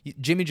happen.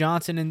 Jimmie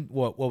Johnson in,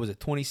 what was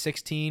it,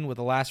 2016 with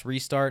the last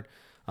restart,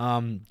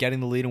 getting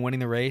the lead and winning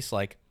the race.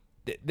 Like,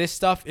 this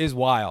stuff is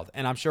wild,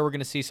 and I'm sure we're going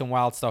to see some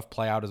wild stuff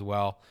play out as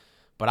well.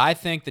 But I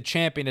think the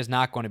champion is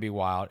not going to be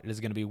wild. It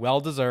is going to be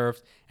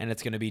well-deserved, and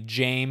it's going to be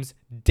James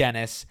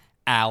Dennis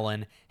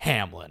Allen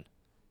Hamlin.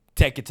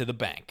 Take it to the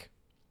bank.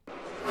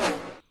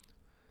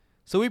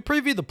 So we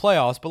previewed the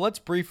playoffs, but let's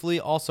briefly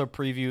also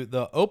preview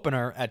the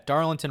opener at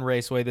Darlington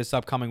Raceway this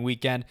upcoming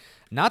weekend.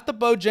 Not the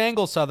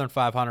Bojangles Southern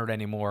 500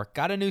 anymore.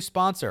 Got a new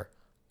sponsor,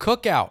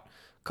 Cookout.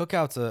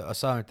 Cookout's a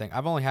Southern thing.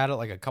 I've only had it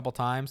like a couple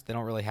times. They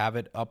don't really have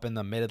it up in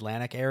the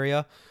Mid-Atlantic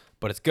area,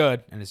 but it's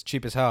good, and it's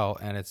cheap as hell,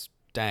 and it's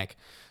dank.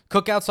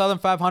 Cookout Southern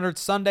 500,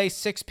 Sunday,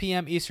 6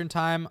 p.m. Eastern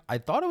Time. I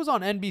thought it was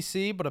on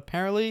NBC, but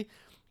apparently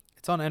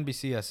it's on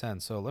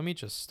NBCSN. So let me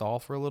just stall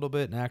for a little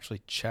bit and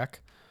actually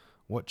check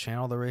what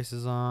channel the race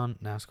is on.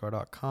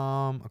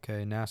 NASCAR.com.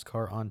 Okay,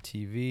 NASCAR on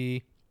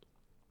TV.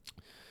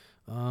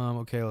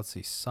 Okay, let's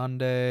see.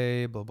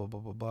 Sunday, blah, blah, blah,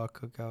 blah, blah.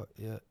 Cookout.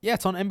 Yeah,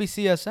 it's on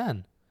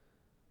NBCSN.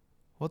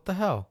 What the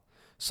hell?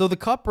 So the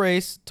Cup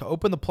race to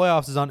open the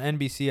playoffs is on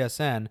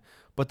NBCSN,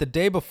 but the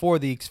day before,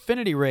 the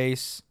Xfinity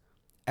race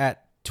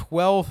at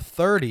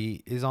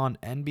 12:30 is on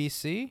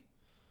NBC?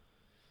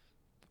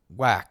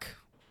 Whack.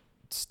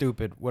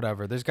 Stupid.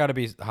 Whatever. There's got to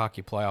be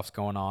hockey playoffs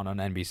going on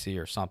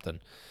NBC or something.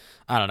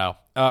 I don't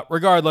know.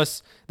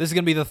 Regardless, this is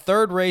going to be the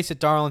third race at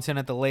Darlington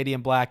at the Lady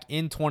in Black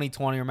in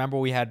 2020. Remember,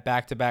 we had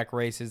back-to-back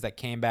races that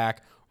came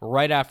back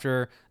right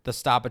after the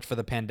stoppage for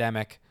the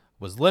pandemic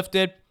was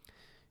lifted.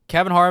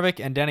 Kevin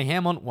Harvick and Denny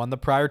Hamlin won the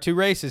prior two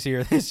races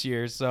here this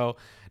year, so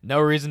no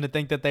reason to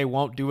think that they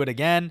won't do it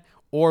again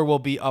or will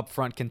be up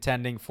front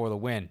contending for the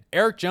win.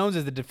 Eric Jones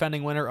is the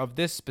defending winner of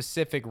this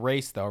specific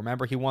race, though.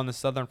 Remember, he won the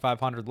Southern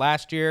 500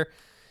 last year.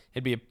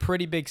 It'd be a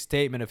pretty big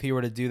statement if he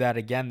were to do that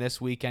again this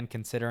weekend,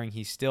 considering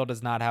he still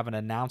does not have an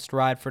announced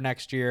ride for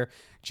next year.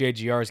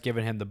 JGR has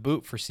given him the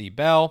boot for C.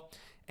 Bell,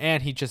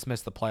 and he just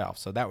missed the playoffs,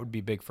 so that would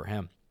be big for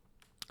him.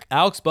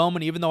 Alex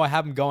Bowman, even though I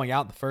have him going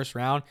out in the first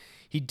round,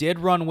 he did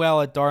run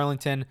well at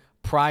Darlington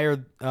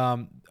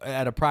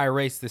at a prior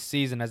race this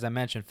season, as I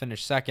mentioned,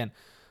 finished second.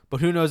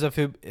 But who knows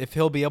if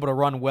he'll be able to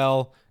run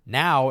well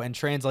now and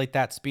translate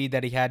that speed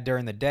that he had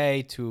during the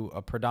day to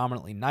a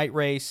predominantly night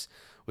race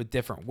with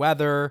different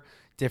weather,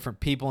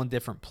 different people in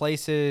different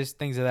places,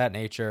 things of that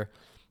nature.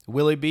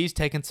 Willie B's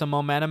taking some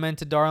momentum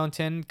into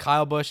Darlington.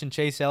 Kyle Busch and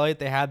Chase Elliott,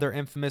 they had their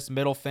infamous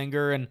middle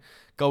finger and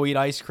go eat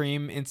ice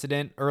cream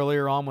incident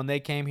earlier on when they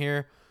came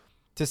here.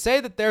 To say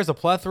that there's a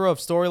plethora of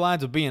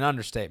storylines would be an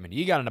understatement.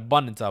 You got an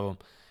abundance of them,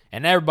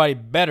 and everybody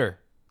better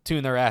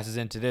tune their asses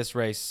into this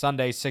race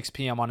Sunday, 6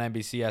 p.m. on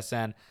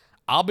NBCSN.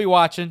 I'll be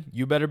watching.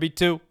 You better be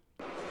too.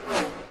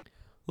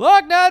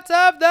 Lug Nuts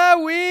of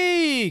the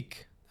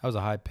Week. That was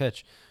a high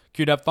pitch.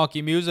 Cue that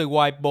funky music,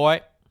 white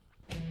boy.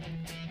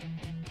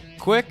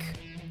 Quick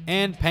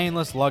and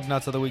painless Lug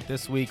Nuts of the Week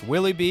this week.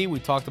 Willie B, we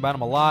talked about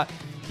him a lot.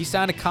 He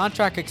signed a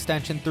contract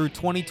extension through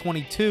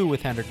 2022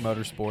 with Hendrick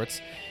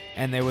Motorsports,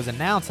 and it was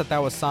announced that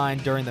was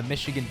signed during the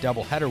Michigan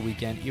doubleheader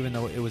weekend, even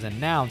though it was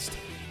announced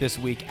this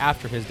week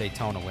after his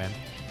Daytona win.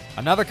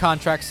 Another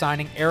contract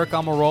signing, Eric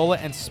Almirola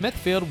and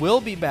Smithfield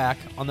will be back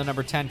on the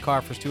number 10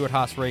 car for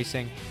Stewart-Haas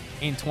Racing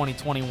in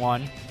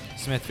 2021.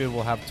 Smithfield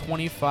will have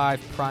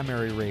 25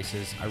 primary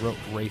races. I wrote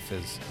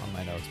races on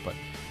my notes, but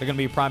they're going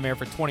to be primary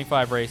for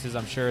 25 races.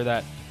 I'm sure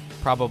that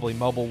probably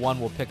Mobil 1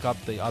 will pick up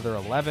the other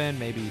 11,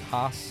 maybe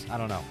Haas. I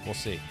don't know. We'll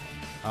see.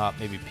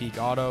 Maybe Peak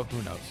Auto.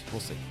 Who knows?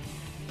 We'll see.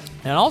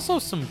 And also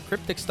some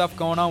cryptic stuff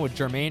going on with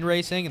Germain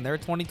Racing and their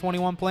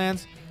 2021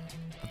 plans.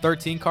 The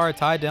 13 car at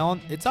Ty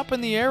Dillon, it's up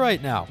in the air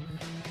right now.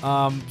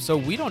 So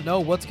we don't know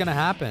what's going to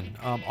happen.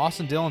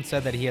 Austin Dillon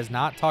said that he has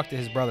not talked to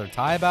his brother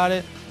Ty about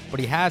it, but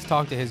he has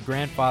talked to his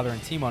grandfather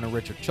and team owner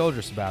Richard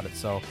Childress about it.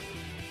 So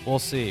we'll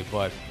see.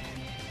 But,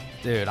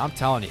 dude, I'm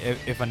telling you,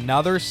 if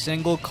another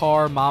single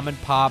car mom and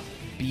pop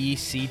B,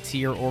 C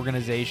tier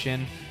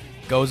organization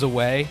goes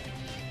away,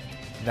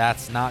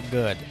 that's not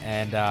good.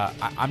 And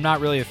I'm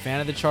not really a fan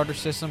of the charter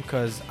system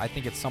because I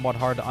think it's somewhat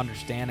hard to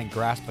understand and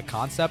grasp the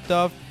concept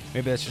of.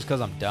 Maybe that's just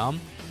because I'm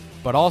dumb.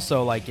 But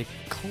also, like, it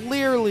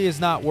clearly is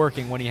not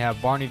working when you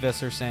have Barney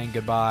Visser saying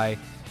goodbye,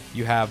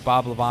 you have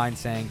Bob Levine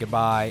saying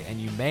goodbye, and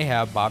you may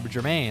have Bobby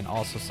Germain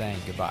also saying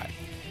goodbye.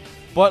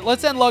 But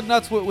let's end Lug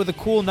Nuts with a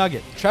cool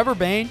nugget. Trevor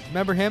Bayne,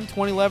 remember him,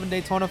 2011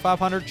 Daytona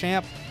 500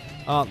 champ,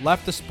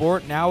 left the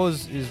sport, now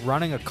is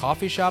running a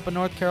coffee shop in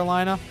North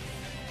Carolina.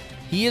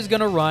 He is going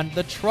to run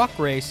the truck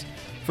race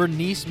for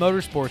Nice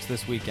Motorsports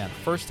this weekend.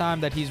 First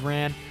time that he's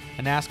ran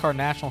a NASCAR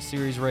National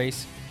Series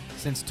race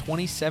since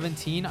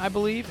 2017, I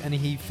believe, and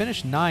he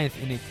finished 9th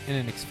in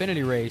an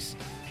Xfinity race,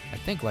 I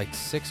think like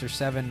 6 or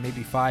 7,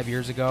 maybe 5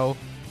 years ago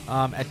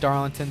at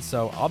Darlington.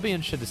 So I'll be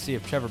interested to see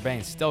if Trevor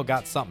Bayne still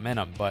got something in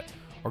him. But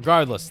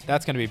regardless,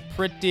 that's going to be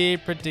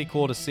pretty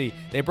cool to see.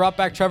 They brought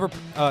back Travis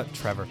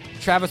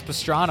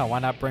Pastrana. Why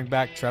not bring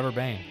back Trevor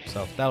Bayne?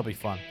 So that'll be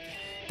fun.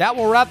 That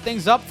will wrap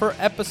things up for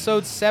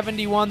episode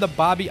 71, the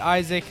Bobby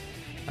Isaac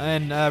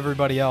and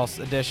everybody else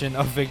edition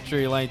of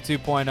Victory Lane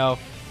 2.0.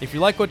 If you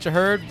like what you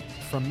heard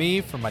from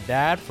me, from my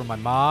dad, from my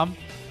mom,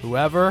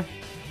 whoever,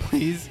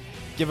 please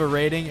give a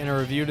rating and a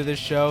review to this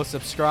show.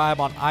 Subscribe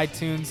on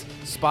iTunes,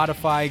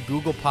 Spotify,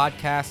 Google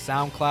Podcasts,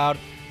 SoundCloud.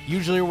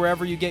 Usually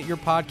wherever you get your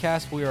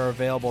podcast, we are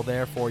available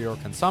there for your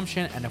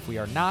consumption. And if we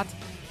are not,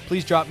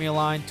 please drop me a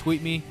line,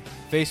 tweet me,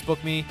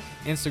 Facebook me,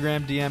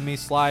 Instagram, DM me,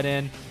 slide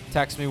in,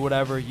 text me,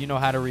 whatever. You know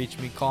how to reach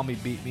me. Call me,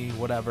 beat me,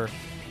 whatever.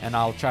 And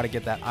I'll try to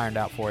get that ironed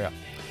out for you.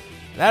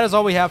 That is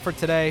all we have for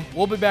today.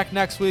 We'll be back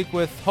next week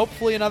with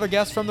hopefully another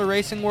guest from the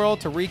racing world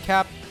to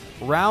recap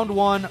Round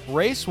 1,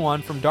 Race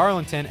 1 from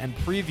Darlington and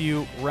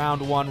preview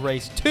Round 1,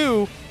 Race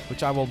 2,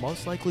 which I will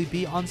most likely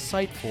be on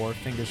site for,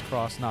 fingers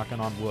crossed, knocking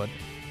on wood,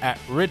 at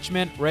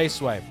Richmond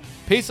Raceway.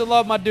 Peace and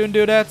love, my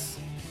dudettes.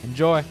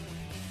 Enjoy.